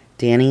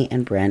 Danny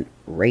and Brent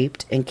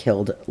raped and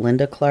killed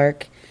Linda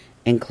Clark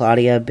and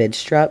Claudia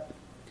Bidstrup,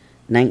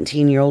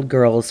 19-year-old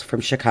girls from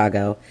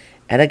Chicago,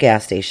 at a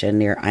gas station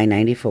near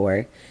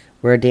I-94,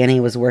 where Danny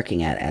was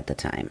working at the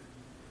time.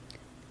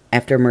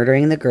 After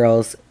murdering the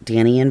girls,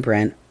 Danny and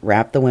Brent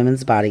wrapped the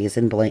women's bodies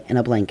in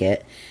a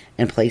blanket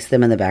and placed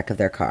them in the back of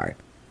their car.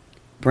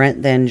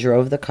 Brent then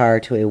drove the car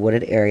to a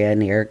wooded area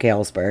near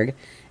Galesburg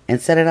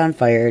and set it on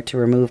fire to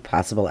remove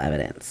possible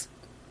evidence.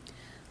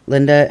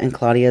 Linda and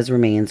Claudia's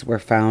remains were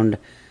found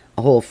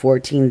a whole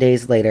 14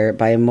 days later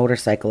by a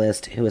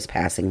motorcyclist who was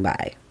passing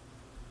by.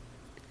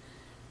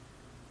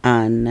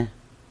 On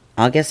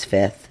August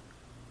 5th,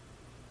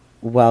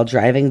 while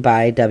driving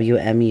by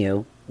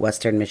WMU,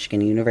 Western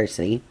Michigan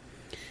University,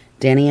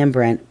 Danny and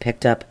Brent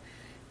picked up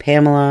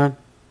Pamela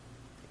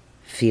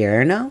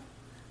Fierno.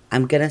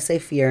 I'm going to say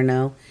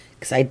Fierno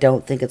because I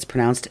don't think it's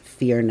pronounced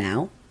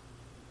Fiernow.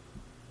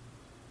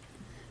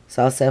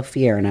 So I'll say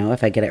Fierno.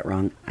 If I get it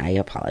wrong, I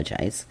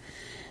apologize.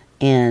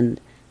 And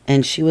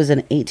she was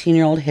an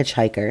 18-year-old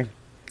hitchhiker.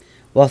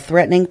 While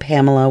threatening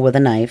Pamela with a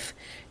knife,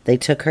 they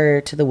took her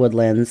to the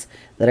woodlands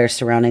that are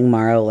surrounding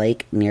Morrow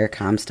Lake near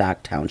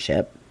Comstock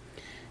Township.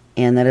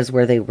 And that is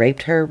where they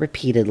raped her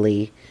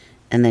repeatedly,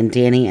 and then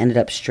Danny ended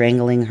up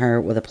strangling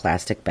her with a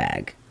plastic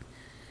bag.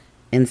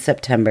 In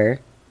September,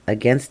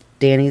 against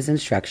Danny's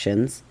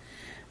instructions,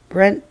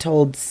 Brent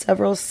told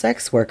several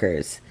sex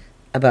workers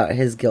about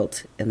his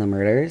guilt in the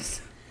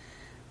murders.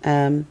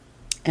 And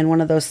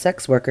one of those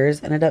sex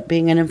workers ended up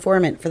being an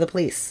informant for the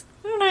police.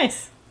 Oh,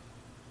 nice.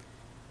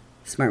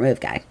 Smart move,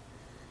 guy.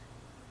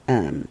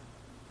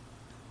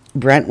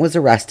 Brent was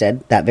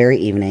arrested that very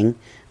evening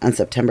on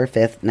September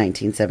 5th,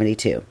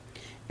 1972.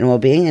 And while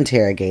being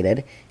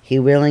interrogated, he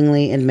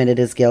willingly admitted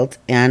his guilt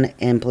and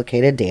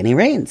implicated Danny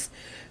Rains,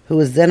 who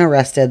was then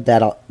arrested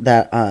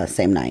that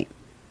same night.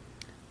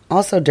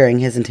 Also during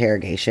his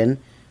interrogation,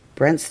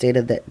 Brent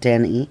stated that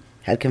Danny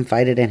had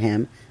confided in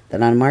him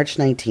that on March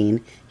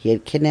 19, he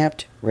had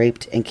kidnapped,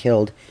 raped, and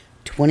killed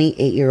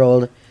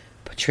 28-year-old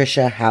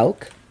Patricia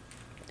Hauk.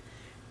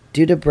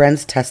 Due to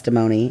Brent's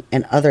testimony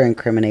and other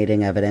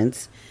incriminating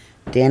evidence,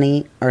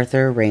 Danny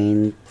Arthur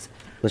Rains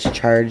was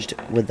charged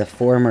with the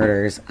 4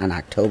 murders in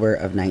October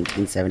of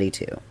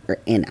 1972.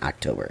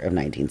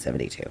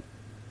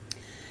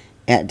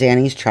 At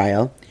Danny's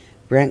trial,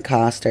 Brent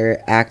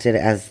Coster acted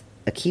as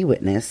a key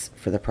witness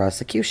for the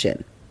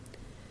prosecution.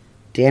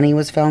 Danny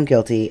was found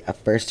guilty of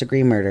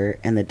first-degree murder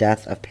in the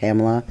death of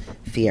Pamela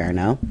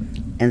Fierno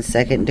and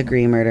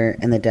second-degree murder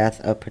in the death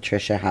of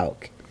Patricia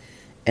Hauk,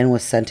 and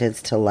was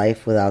sentenced to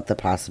life without the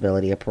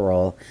possibility of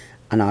parole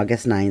on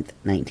August 9th,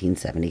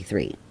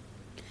 1973.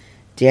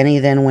 Danny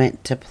then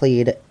went to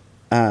plead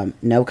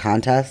no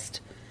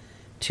contest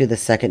to the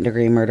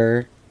second-degree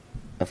murder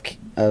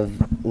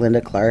of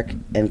Linda Clark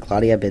and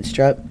Claudia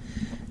Bidstrup,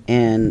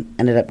 and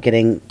ended up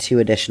getting 2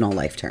 additional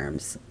life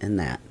terms in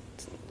that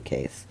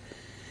case.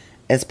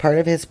 As part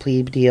of his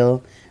plea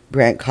deal,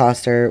 Brent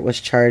Coster was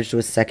charged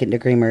with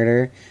second-degree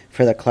murder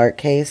for the Clark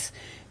case,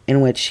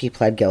 in which he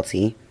pled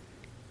guilty.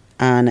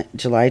 On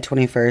July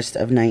 21st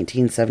of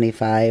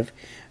 1975,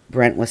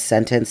 Brent was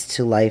sentenced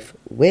to life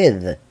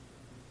with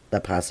the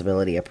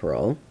possibility of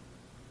parole.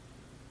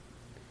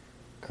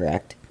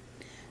 Correct.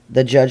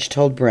 The judge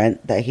told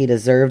Brent that he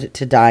deserved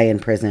to die in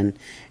prison,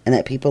 and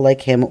that people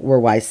like him were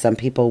why some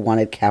people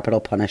wanted capital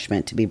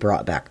punishment to be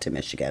brought back to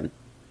Michigan.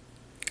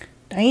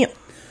 Damn.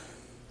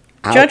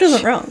 Ouch. Judge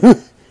isn't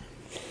wrong.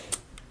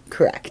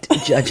 Correct.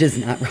 Judge is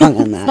not wrong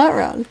on that. Not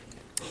wrong.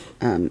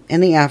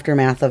 In the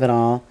aftermath of it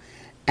all,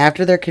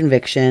 after their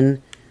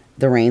conviction,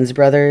 the Rains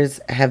brothers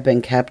have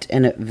been kept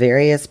in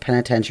various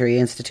penitentiary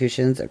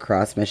institutions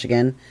across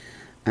Michigan.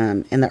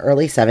 In the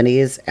early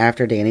 70s,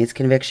 after Danny's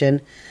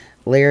conviction,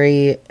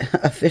 Larry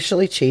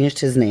officially changed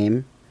his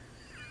name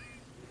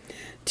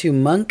to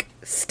Monk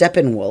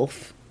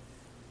Steppenwolf.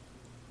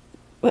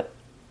 What?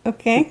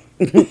 Okay.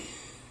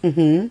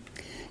 Mm-hmm.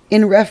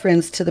 In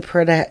reference to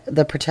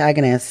the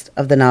protagonist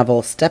of the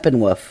novel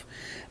Steppenwolf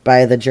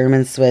by the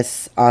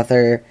German-Swiss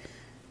author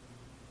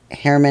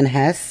Hermann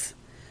Hesse,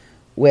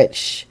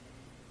 which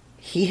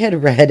he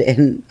had read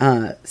in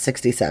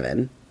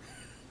 1967.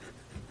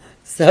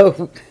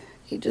 So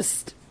he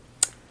just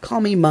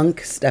call me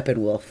Monk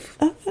Steppenwolf.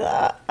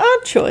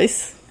 Odd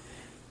choice.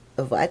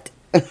 What?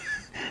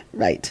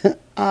 Right.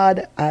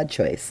 Odd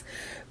choice.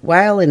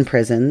 While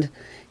imprisoned,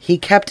 he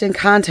kept in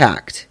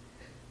contact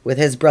with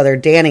his brother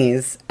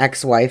Danny's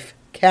ex-wife,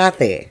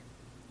 Kathy.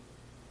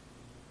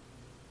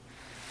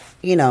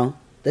 You know,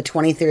 the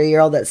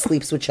 23-year-old that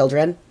sleeps with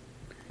children.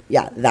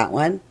 Yeah, that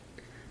one.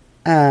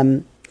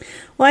 Well,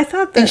 I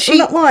thought that.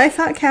 I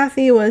thought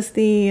Kathy was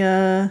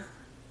the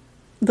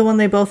one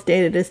they both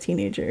dated as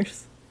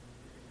teenagers.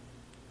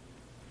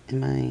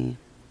 Am I?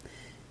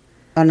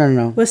 Oh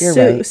no! Was You're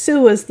Sue? right.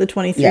 Sue was the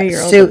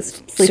 23-year-old. Yeah,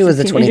 Sue was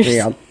the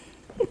 23-year-old.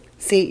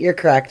 See, you're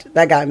correct.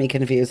 That got me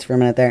confused for a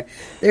minute there.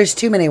 There's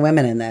too many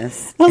women in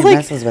this. It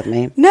messes with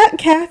me. Not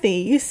Kathy.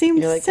 You seem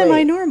You're like,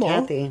 semi-normal.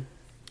 Kathy.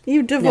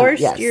 You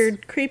divorced yes. your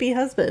creepy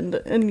husband,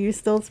 and you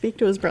still speak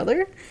to his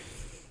brother?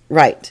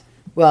 Right.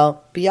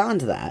 Well,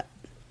 beyond that,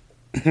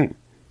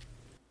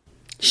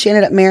 she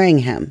ended up marrying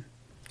him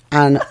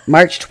on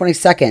March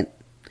 22nd,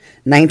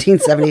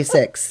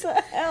 1976. What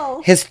the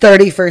hell? His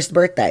 31st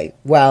birthday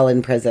while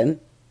in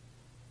prison.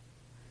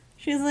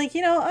 She's like,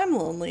 I'm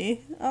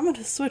lonely. I'm going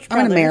to switch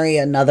brothers. I'm going to marry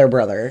another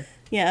brother.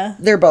 Yeah.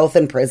 They're both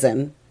in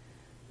prison.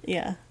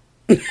 Yeah.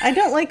 I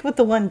don't like what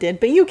the one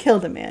did, but you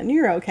killed a man.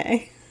 You're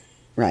okay.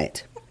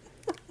 Right.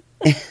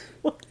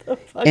 What the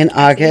fuck? In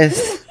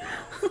August.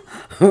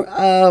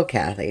 Oh,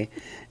 Kathy.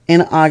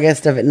 In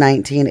August of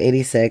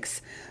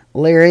 1986,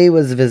 Larry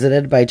was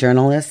visited by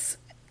journalists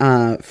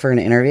for an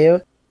interview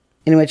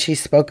in which he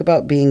spoke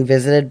about being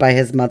visited by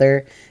his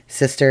mother,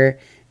 sister,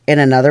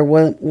 and another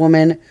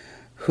woman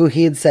who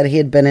he had said he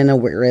had been in a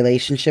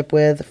relationship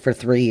with for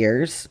 3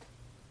 years.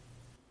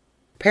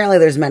 Apparently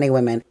there's many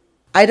women.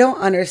 I don't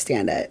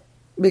understand it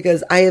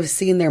because I have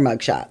seen their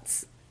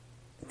mugshots.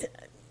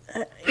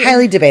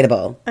 Highly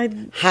debatable. I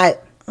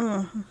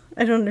don't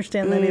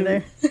understand that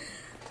either.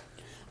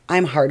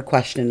 I'm hard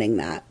questioning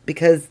that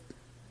because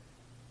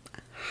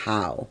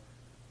how?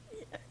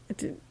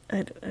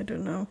 I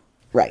don't know.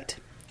 Right.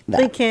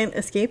 That. They can't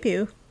escape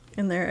you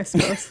in there, I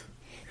suppose.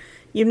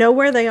 You know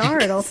where they are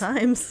at all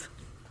times.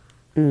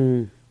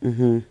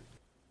 Mm-hmm.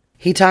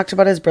 He talked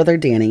about his brother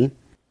Danny,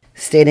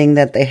 stating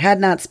that they had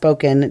not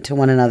spoken to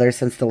one another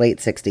since the late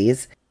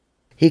 60s.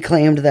 He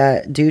claimed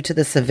that due to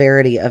the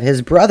severity of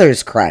his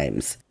brother's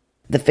crimes,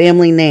 the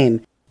family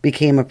name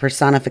became a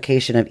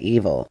personification of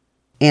evil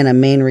and a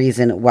main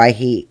reason why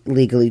he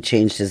legally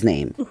changed his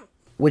name,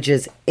 which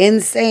is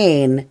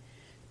insane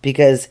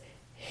because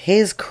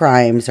his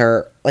crimes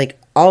are like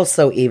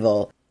also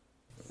evil.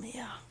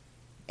 Yeah.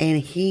 And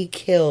he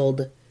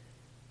killed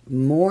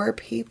more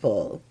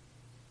people,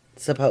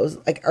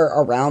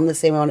 or around the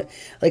same amount,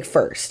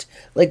 first.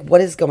 Like,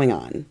 what is going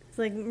on? It's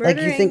like murdering...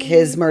 Like, you think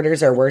his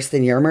murders are worse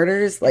than your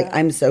murders? Like, Yeah.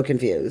 I'm so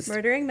confused.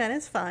 Murdering men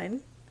is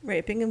fine.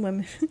 Raping and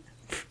women...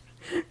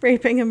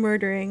 raping and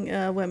murdering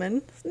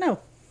women, no.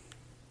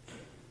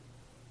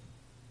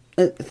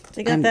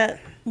 They got that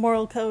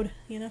moral code,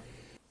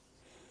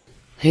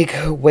 Like,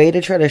 way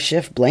to try to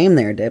shift blame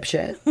there,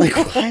 dipshit. Like,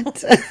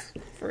 what?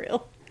 For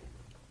real.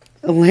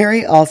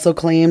 Larry also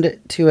claimed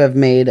to have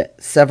made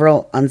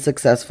several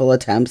unsuccessful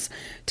attempts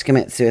to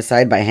commit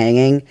suicide by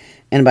hanging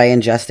and by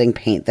ingesting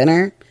paint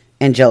thinner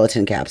and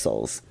gelatin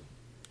capsules.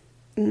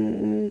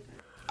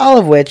 All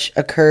of which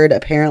occurred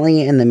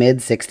apparently in the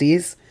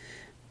mid-60s.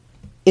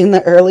 In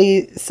the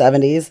early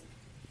 70s,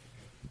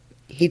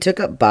 he took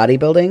up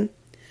bodybuilding,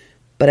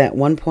 but at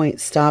one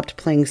point stopped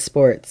playing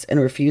sports and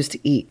refused to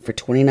eat for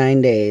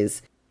 29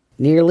 days,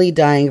 nearly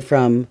dying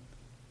from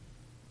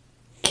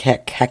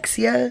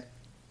cachexia.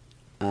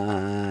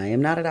 I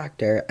am not a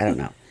doctor. I don't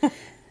know.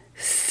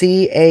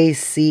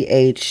 Cachexia.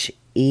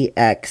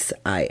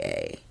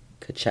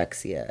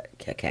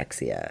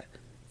 Cachexia.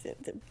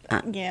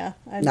 Yeah.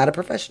 Not a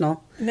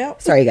professional. No.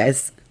 Sorry,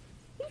 guys.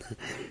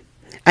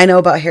 I know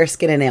about hair,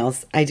 skin, and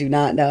nails. I do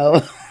not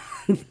know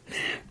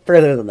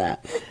further than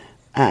that.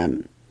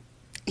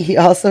 He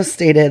also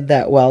stated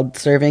that while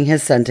serving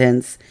his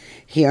sentence,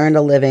 he earned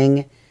a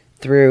living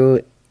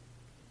through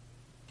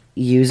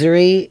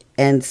usury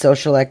and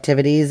social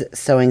activities,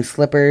 sewing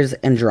slippers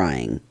and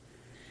drawing.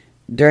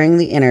 During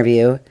the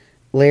interview,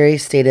 Larry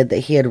stated that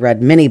he had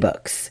read many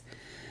books,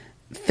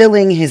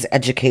 filling his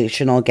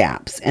educational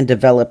gaps and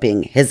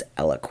developing his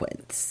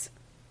eloquence,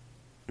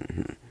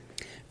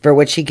 for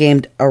which he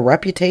gained a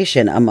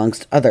reputation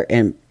amongst other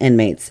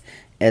inmates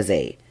as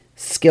a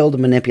skilled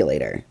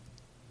manipulator.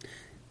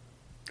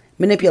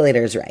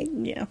 Manipulator is right.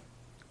 Yeah.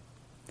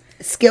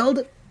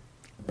 Skilled?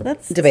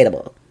 That's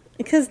debatable.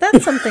 Because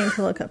that's something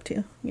to look up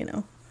to,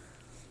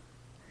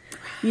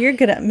 You're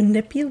good at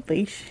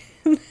manipulation.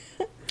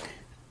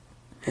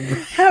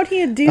 How do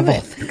you do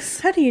it?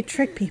 How do you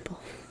trick people?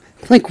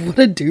 Like, what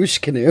a douche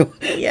canoe.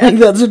 Yeah. Like,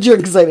 that's what you're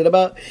excited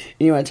about.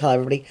 And you want to tell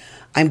everybody,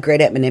 I'm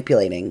great at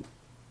manipulating.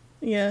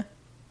 Yeah.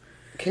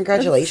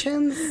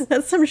 Congratulations.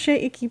 That's some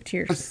shit you keep to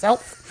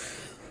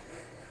yourself.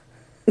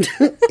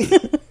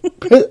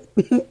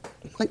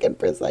 Like,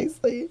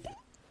 precisely.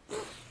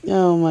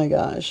 Oh my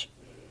gosh.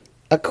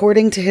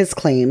 According to his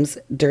claims,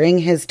 during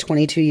his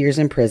 22 years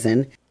in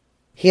prison,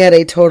 he had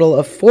a total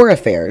of 4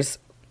 affairs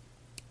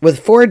with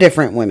 4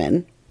 different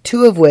women,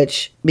 2 of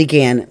which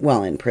began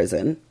while in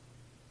prison.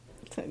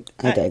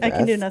 I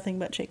can do nothing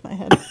but shake my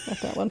head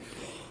at that one.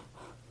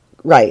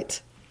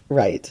 Right.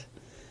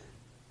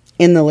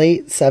 In the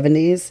late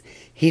 70s,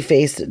 he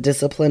faced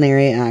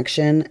disciplinary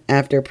action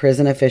after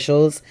prison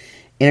officials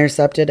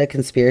intercepted a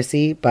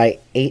conspiracy by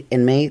 8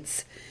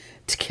 inmates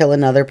to kill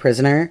another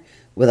prisoner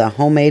with a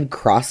homemade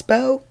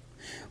crossbow,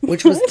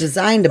 which was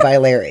designed by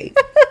Larry.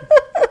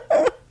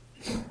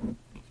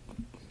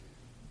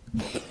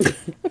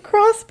 A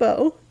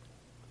crossbow?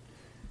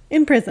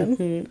 In prison?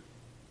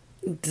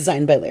 Mm-hmm.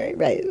 Designed by Larry,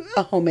 right.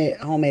 A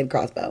homemade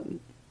crossbow.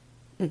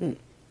 Mm-hmm.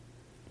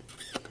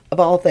 Of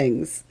all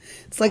things.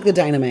 It's like the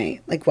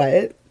dynamite. Like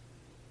what?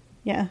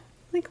 Yeah.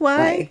 Like,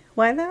 why?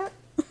 Why that?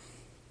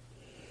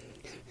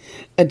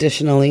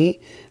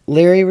 Additionally,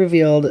 Larry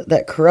revealed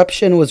that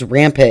corruption was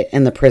rampant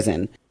in the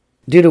prison,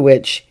 due to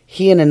which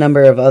he and a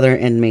number of other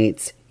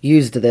inmates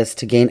used this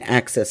to gain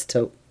access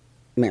to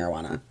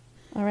marijuana.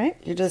 All right.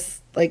 You're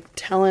just, like,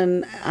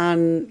 telling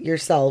on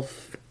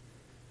yourself.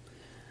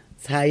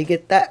 That's how you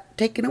get that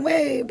taken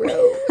away,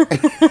 bro.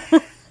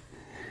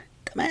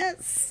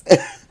 Dumbass.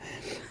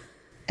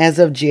 As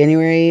of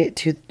January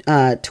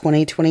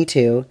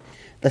 2022,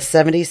 the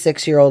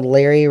 76-year-old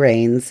Larry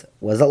Raines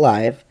was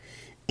alive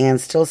and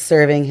still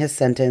serving his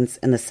sentence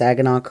in the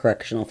Saginaw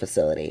Correctional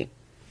Facility.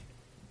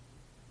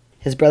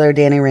 His brother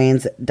Danny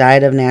Raines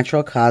died of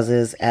natural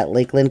causes at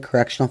Lakeland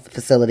Correctional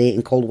Facility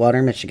in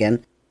Coldwater,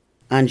 Michigan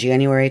on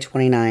January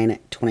 29,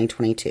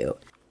 2022.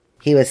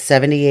 He was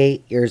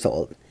 78 years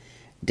old.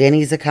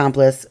 Danny's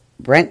accomplice,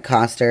 Brent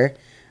Coster,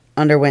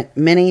 underwent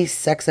many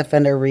sex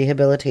offender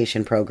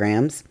rehabilitation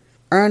programs,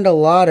 earned a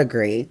law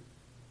degree.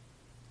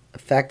 The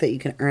fact that you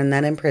can earn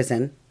that in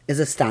prison is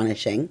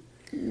astonishing.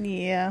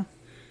 Yeah.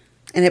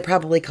 And it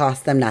probably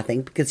cost them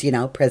nothing because, you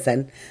know,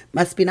 prison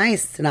must be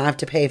nice to not have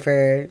to pay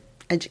for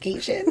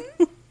education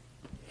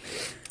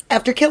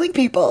after killing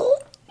people.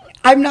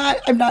 I'm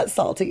not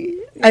salty.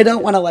 I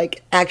don't want to,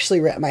 like,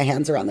 actually wrap my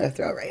hands around their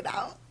throat right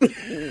now.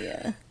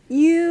 Yeah.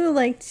 You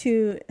like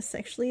to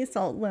sexually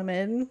assault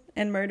women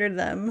and murder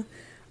them.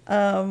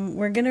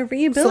 We're going to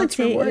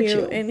rehabilitate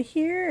you. And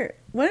here,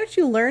 why don't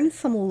you learn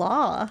some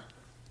law?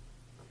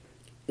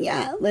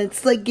 Yeah,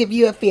 let's, like, give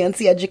you a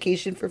fancy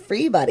education for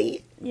free,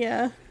 buddy.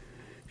 Yeah.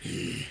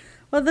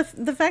 Well,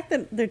 the fact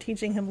that they're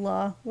teaching him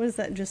law, was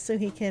that just so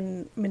he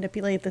can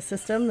manipulate the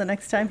system the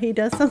next time he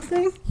does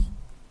something?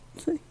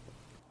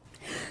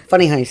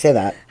 Funny how you say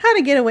that. How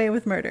to get away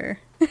with murder.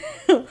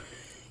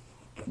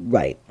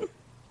 Right.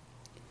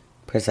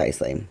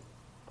 Precisely.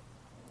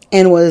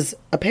 And was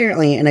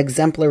apparently an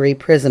exemplary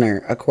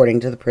prisoner, according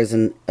to the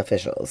prison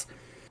officials,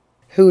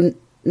 who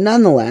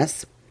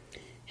nonetheless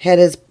had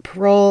his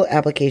parole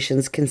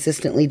applications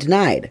consistently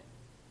denied.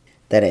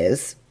 That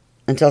is,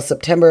 until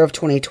September of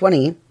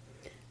 2020,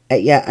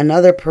 at yet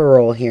another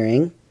parole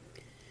hearing,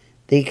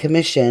 the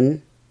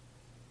commission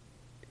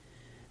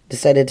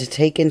decided to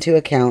take into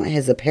account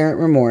his apparent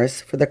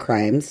remorse for the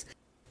crimes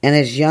and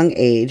his young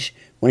age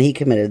when he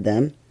committed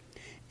them,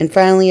 and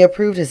finally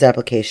approved his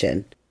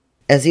application,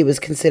 as he was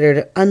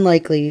considered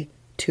unlikely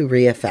to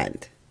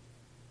reoffend.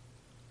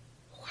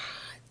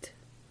 What?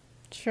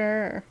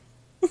 Sure.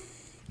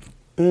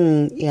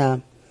 Yeah.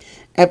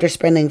 After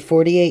spending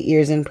 48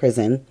 years in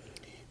prison,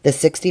 the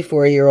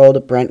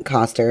 64-year-old Brent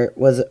Coster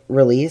was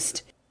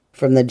released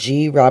from the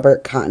G.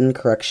 Robert Cotton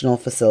Correctional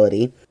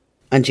Facility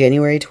on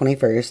January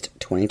 21st,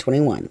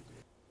 2021.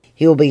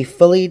 He will be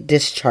fully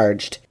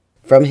discharged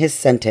from his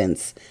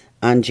sentence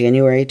on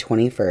January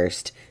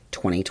 21st,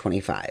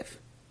 2025.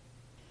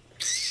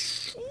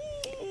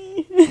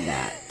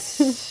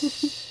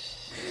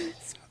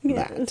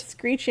 That.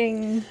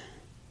 Screeching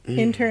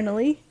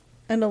internally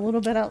and a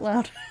little bit out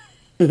loud.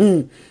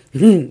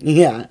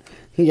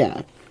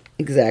 Yeah,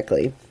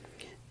 exactly.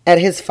 At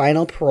his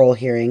final parole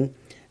hearing,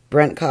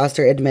 Brent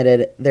Coster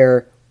admitted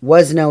there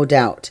was no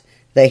doubt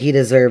that he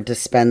deserved to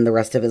spend the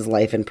rest of his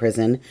life in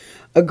prison,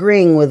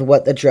 agreeing with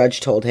what the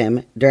judge told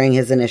him during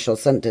his initial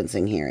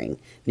sentencing hearing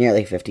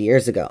nearly 50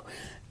 years ago.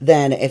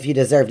 Then, if you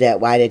deserved it,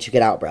 why did you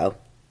get out, bro?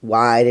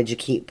 Why did you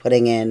keep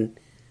putting in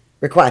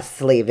requests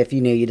to leave if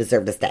you knew you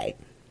deserved to stay?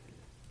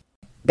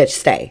 Bitch,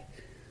 stay.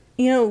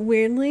 You know,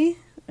 weirdly,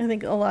 I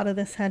think a lot of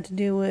this had to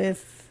do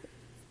with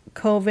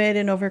COVID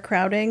and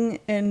overcrowding,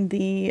 and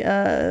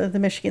the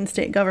Michigan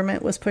state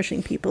government was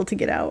pushing people to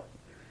get out.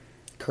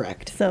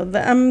 Correct. So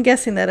I'm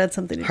guessing that had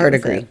something to do Hard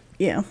with agree. it.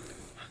 Yeah.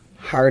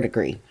 Hard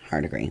agree.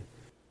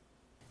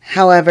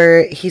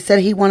 However, he said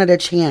he wanted a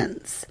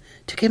chance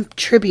to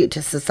contribute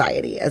to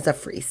society as a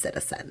free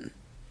citizen.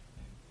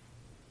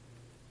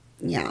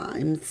 Yeah,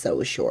 I'm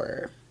so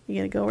sure. You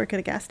gonna go work at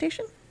a gas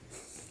station?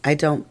 I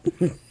don't...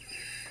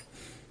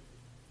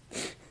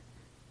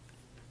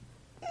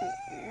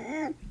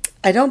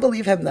 I don't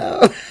believe him,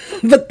 though.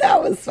 But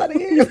that was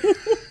funny.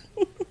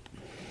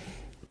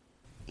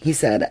 He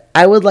said,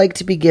 I would like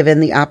to be given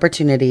the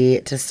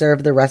opportunity to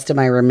serve the rest of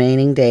my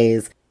remaining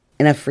days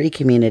in a free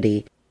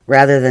community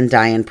rather than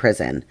die in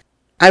prison.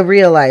 I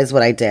realize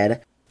what I did.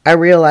 I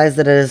realize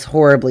that it is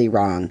horribly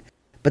wrong.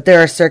 But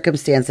there are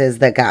circumstances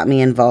that got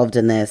me involved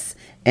in this,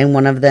 and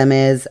one of them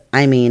is,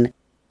 I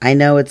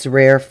know it's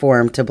rare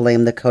form to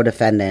blame the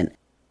co-defendant,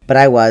 but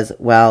I was,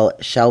 well,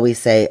 shall we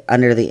say,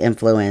 under the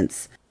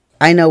influence.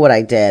 I know what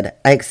I did.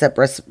 I accept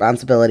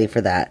responsibility for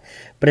that.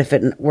 But if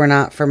it were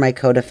not for my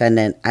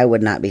co-defendant, I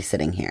would not be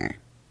sitting here.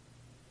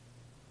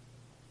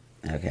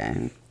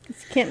 Okay. You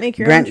can't make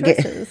your own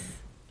choices.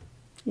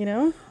 You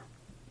know?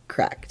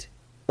 Correct.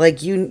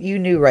 Like, you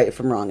knew right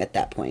from wrong at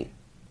that point.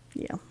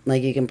 Yeah.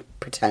 Like, you can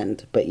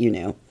pretend, but you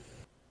knew.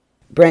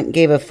 Brent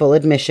gave a full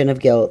admission of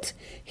guilt.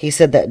 He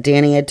said that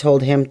Danny had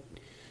told him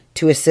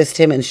to assist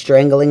him in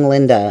strangling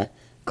Linda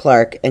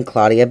Clark and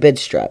Claudia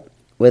Bidstrup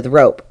with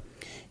rope.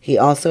 He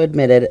also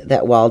admitted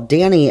that while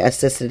Danny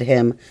assisted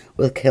him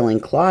with killing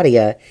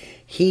Claudia,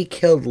 he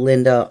killed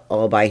Linda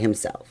all by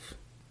himself.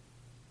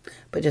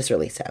 But just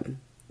release him.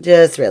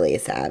 Just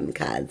release him,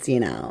 because, you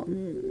know,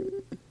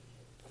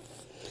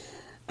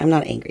 I'm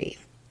not angry.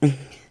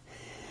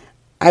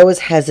 I was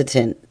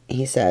hesitant,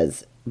 he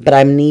says, but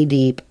I'm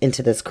knee-deep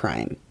into this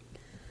crime.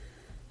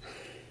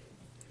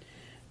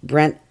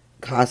 Brent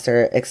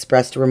Coster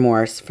expressed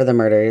remorse for the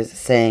murders,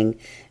 saying,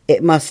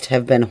 "It must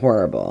have been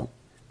horrible.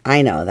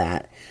 I know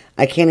that.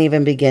 I can't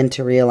even begin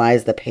to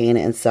realize the pain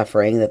and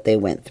suffering that they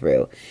went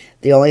through.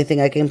 The only thing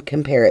I can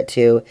compare it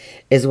to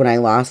is when I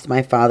lost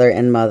my father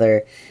and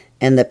mother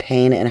and the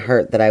pain and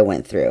hurt that I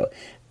went through.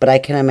 But I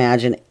can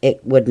imagine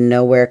it would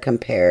nowhere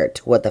compare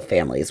to what the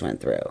families went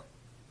through."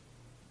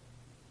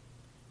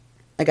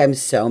 Like, I'm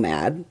so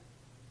mad.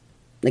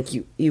 Like,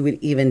 you would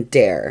even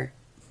dare.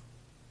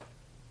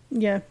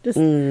 Yeah,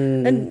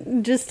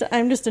 I'm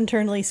just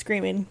internally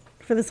screaming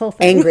for this whole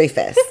thing. Angry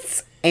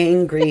fists.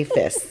 Angry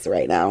fists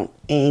right now.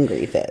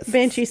 Angry fists.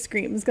 Banshee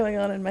screams going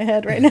on in my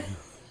head right now.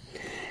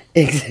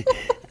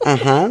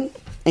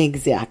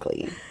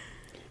 Exactly.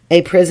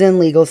 A prison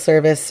legal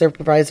service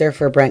supervisor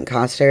for Brent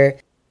Coster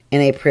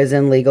and a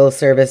prison legal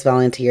service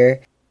volunteer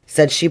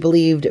said she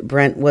believed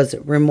Brent was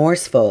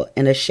remorseful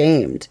and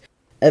ashamed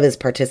of his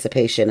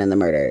participation in the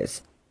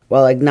murders.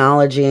 While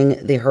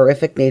acknowledging the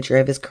horrific nature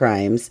of his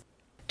crimes,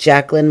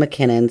 Jacqueline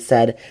McKinnon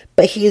said,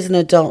 "But he is an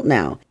adult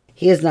now.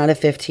 He is not a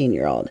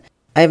 15-year-old.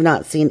 I have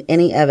not seen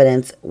any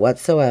evidence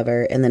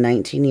whatsoever in the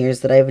 19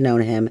 years that I have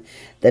known him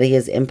that he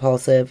is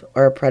impulsive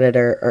or a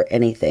predator or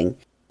anything,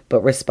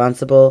 but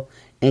responsible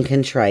and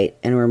contrite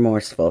and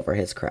remorseful for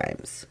his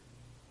crimes."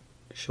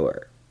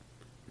 Sure.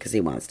 Because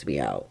he wants to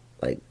be out.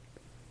 Like,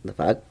 the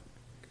fuck?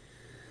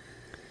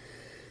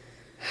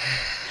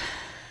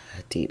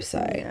 A deep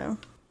sigh. Yeah.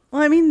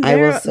 Well, I mean,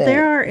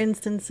 there are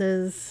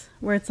instances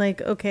where it's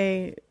like,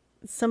 okay,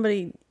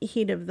 somebody,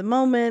 heat of the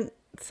moment,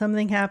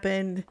 something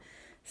happened,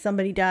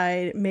 somebody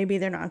died, maybe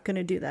they're not going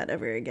to do that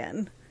ever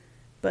again.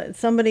 But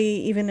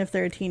somebody, even if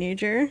they're a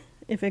teenager,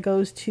 if it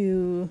goes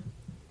to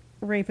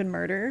rape and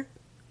murder.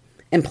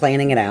 And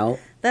planning it out.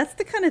 That's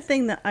the kind of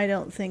thing that I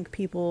don't think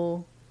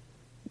people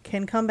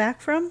can come back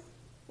from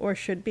or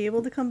should be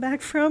able to come back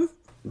from.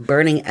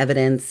 Burning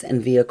evidence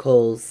and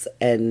vehicles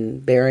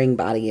and burying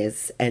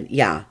bodies and,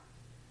 yeah.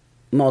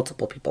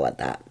 Multiple people at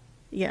that.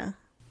 Yeah.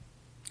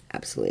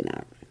 Absolutely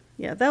not.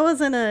 Yeah, that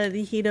wasn't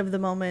the heat of the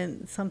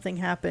moment. Something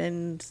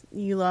happened.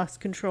 You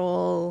lost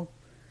control.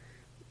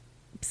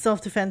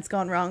 Self-defense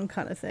gone wrong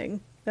kind of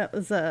thing. That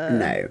was a...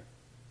 No.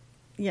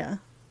 Yeah.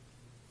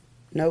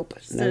 Nope.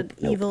 Just an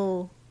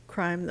evil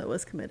crime that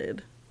was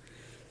committed.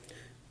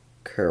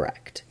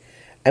 Correct.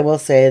 I will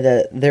say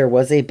that there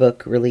was a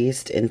book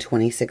released in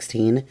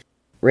 2016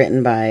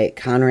 written by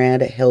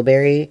Conrad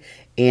Hilberry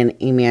and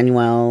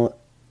Emmanuel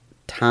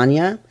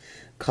Tanya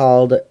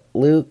called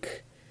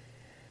Luke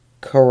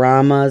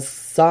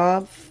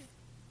Karamazov.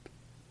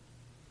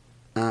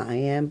 I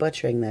am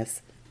butchering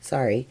this.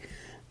 Sorry.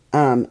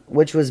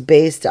 Which was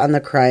based on the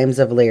crimes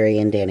of Larry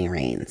and Danny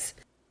Rains.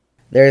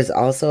 There's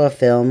also a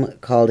film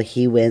called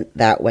He Went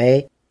That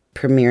Way,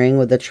 premiering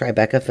with the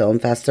Tribeca Film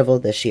Festival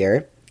this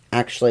year.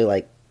 Actually,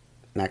 like,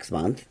 next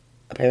month,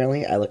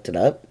 apparently. I looked it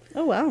up.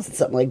 Oh, wow. It's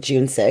something like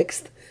June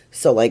 6th.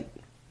 So, like,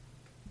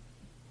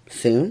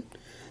 soon.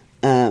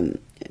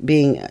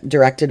 Being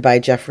directed by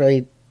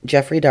Jeffrey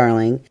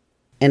Darling,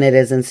 and it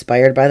is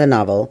inspired by the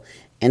novel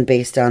and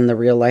based on the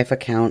real-life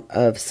account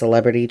of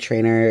celebrity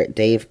trainer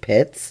Dave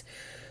Pitts,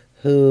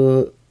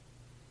 who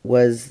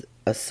was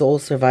a sole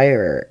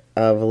survivor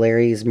of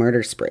Larry's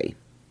murder spree.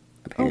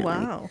 Apparently. Oh,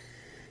 wow.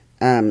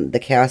 The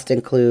cast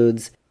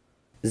includes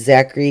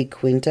Zachary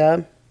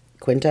Quinto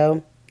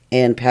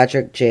and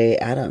Patrick J.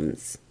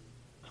 Adams.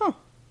 Huh.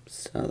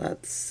 So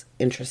that's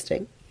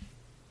interesting.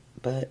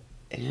 But,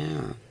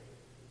 yeah.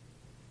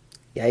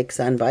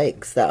 Yikes on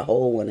bikes. That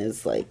whole one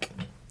is like...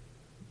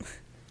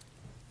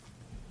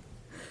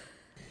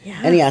 Yeah.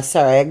 And yeah,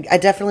 sorry. I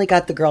definitely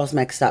got the girls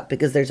mixed up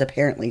because there's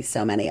apparently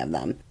so many of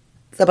them.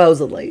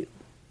 Supposedly.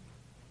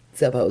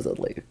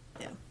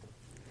 Yeah.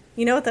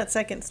 You know what that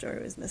second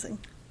story was missing?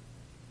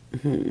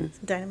 Mm-hmm.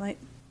 Some dynamite.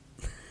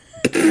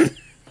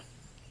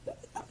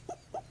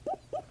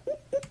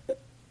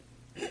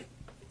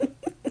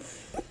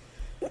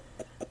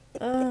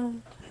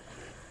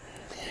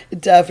 It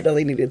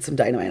definitely needed some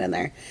dynamite in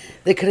there.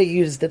 They could have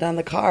used it on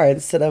the car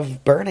instead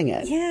of burning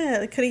it. Yeah,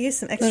 they could have used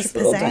some extra Just a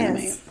little pizzazz.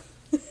 dynamite.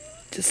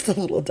 Just a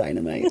little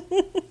dynamite.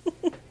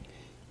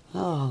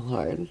 Oh,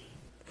 Lord.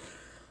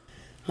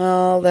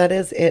 Well, that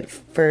is it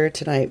for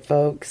tonight,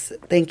 folks.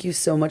 Thank you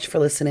so much for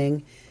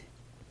listening.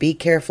 Be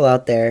careful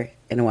out there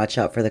and watch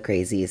out for the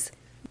crazies.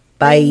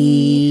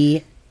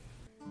 Bye.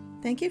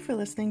 Thank you for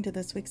listening to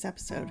this week's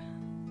episode.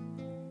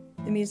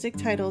 The music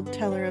titled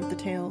Teller of the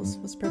Tales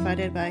was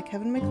provided by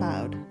Kevin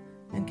MacLeod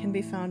and can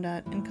be found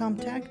at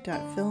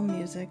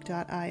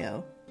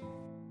incomptech.filmmusic.io.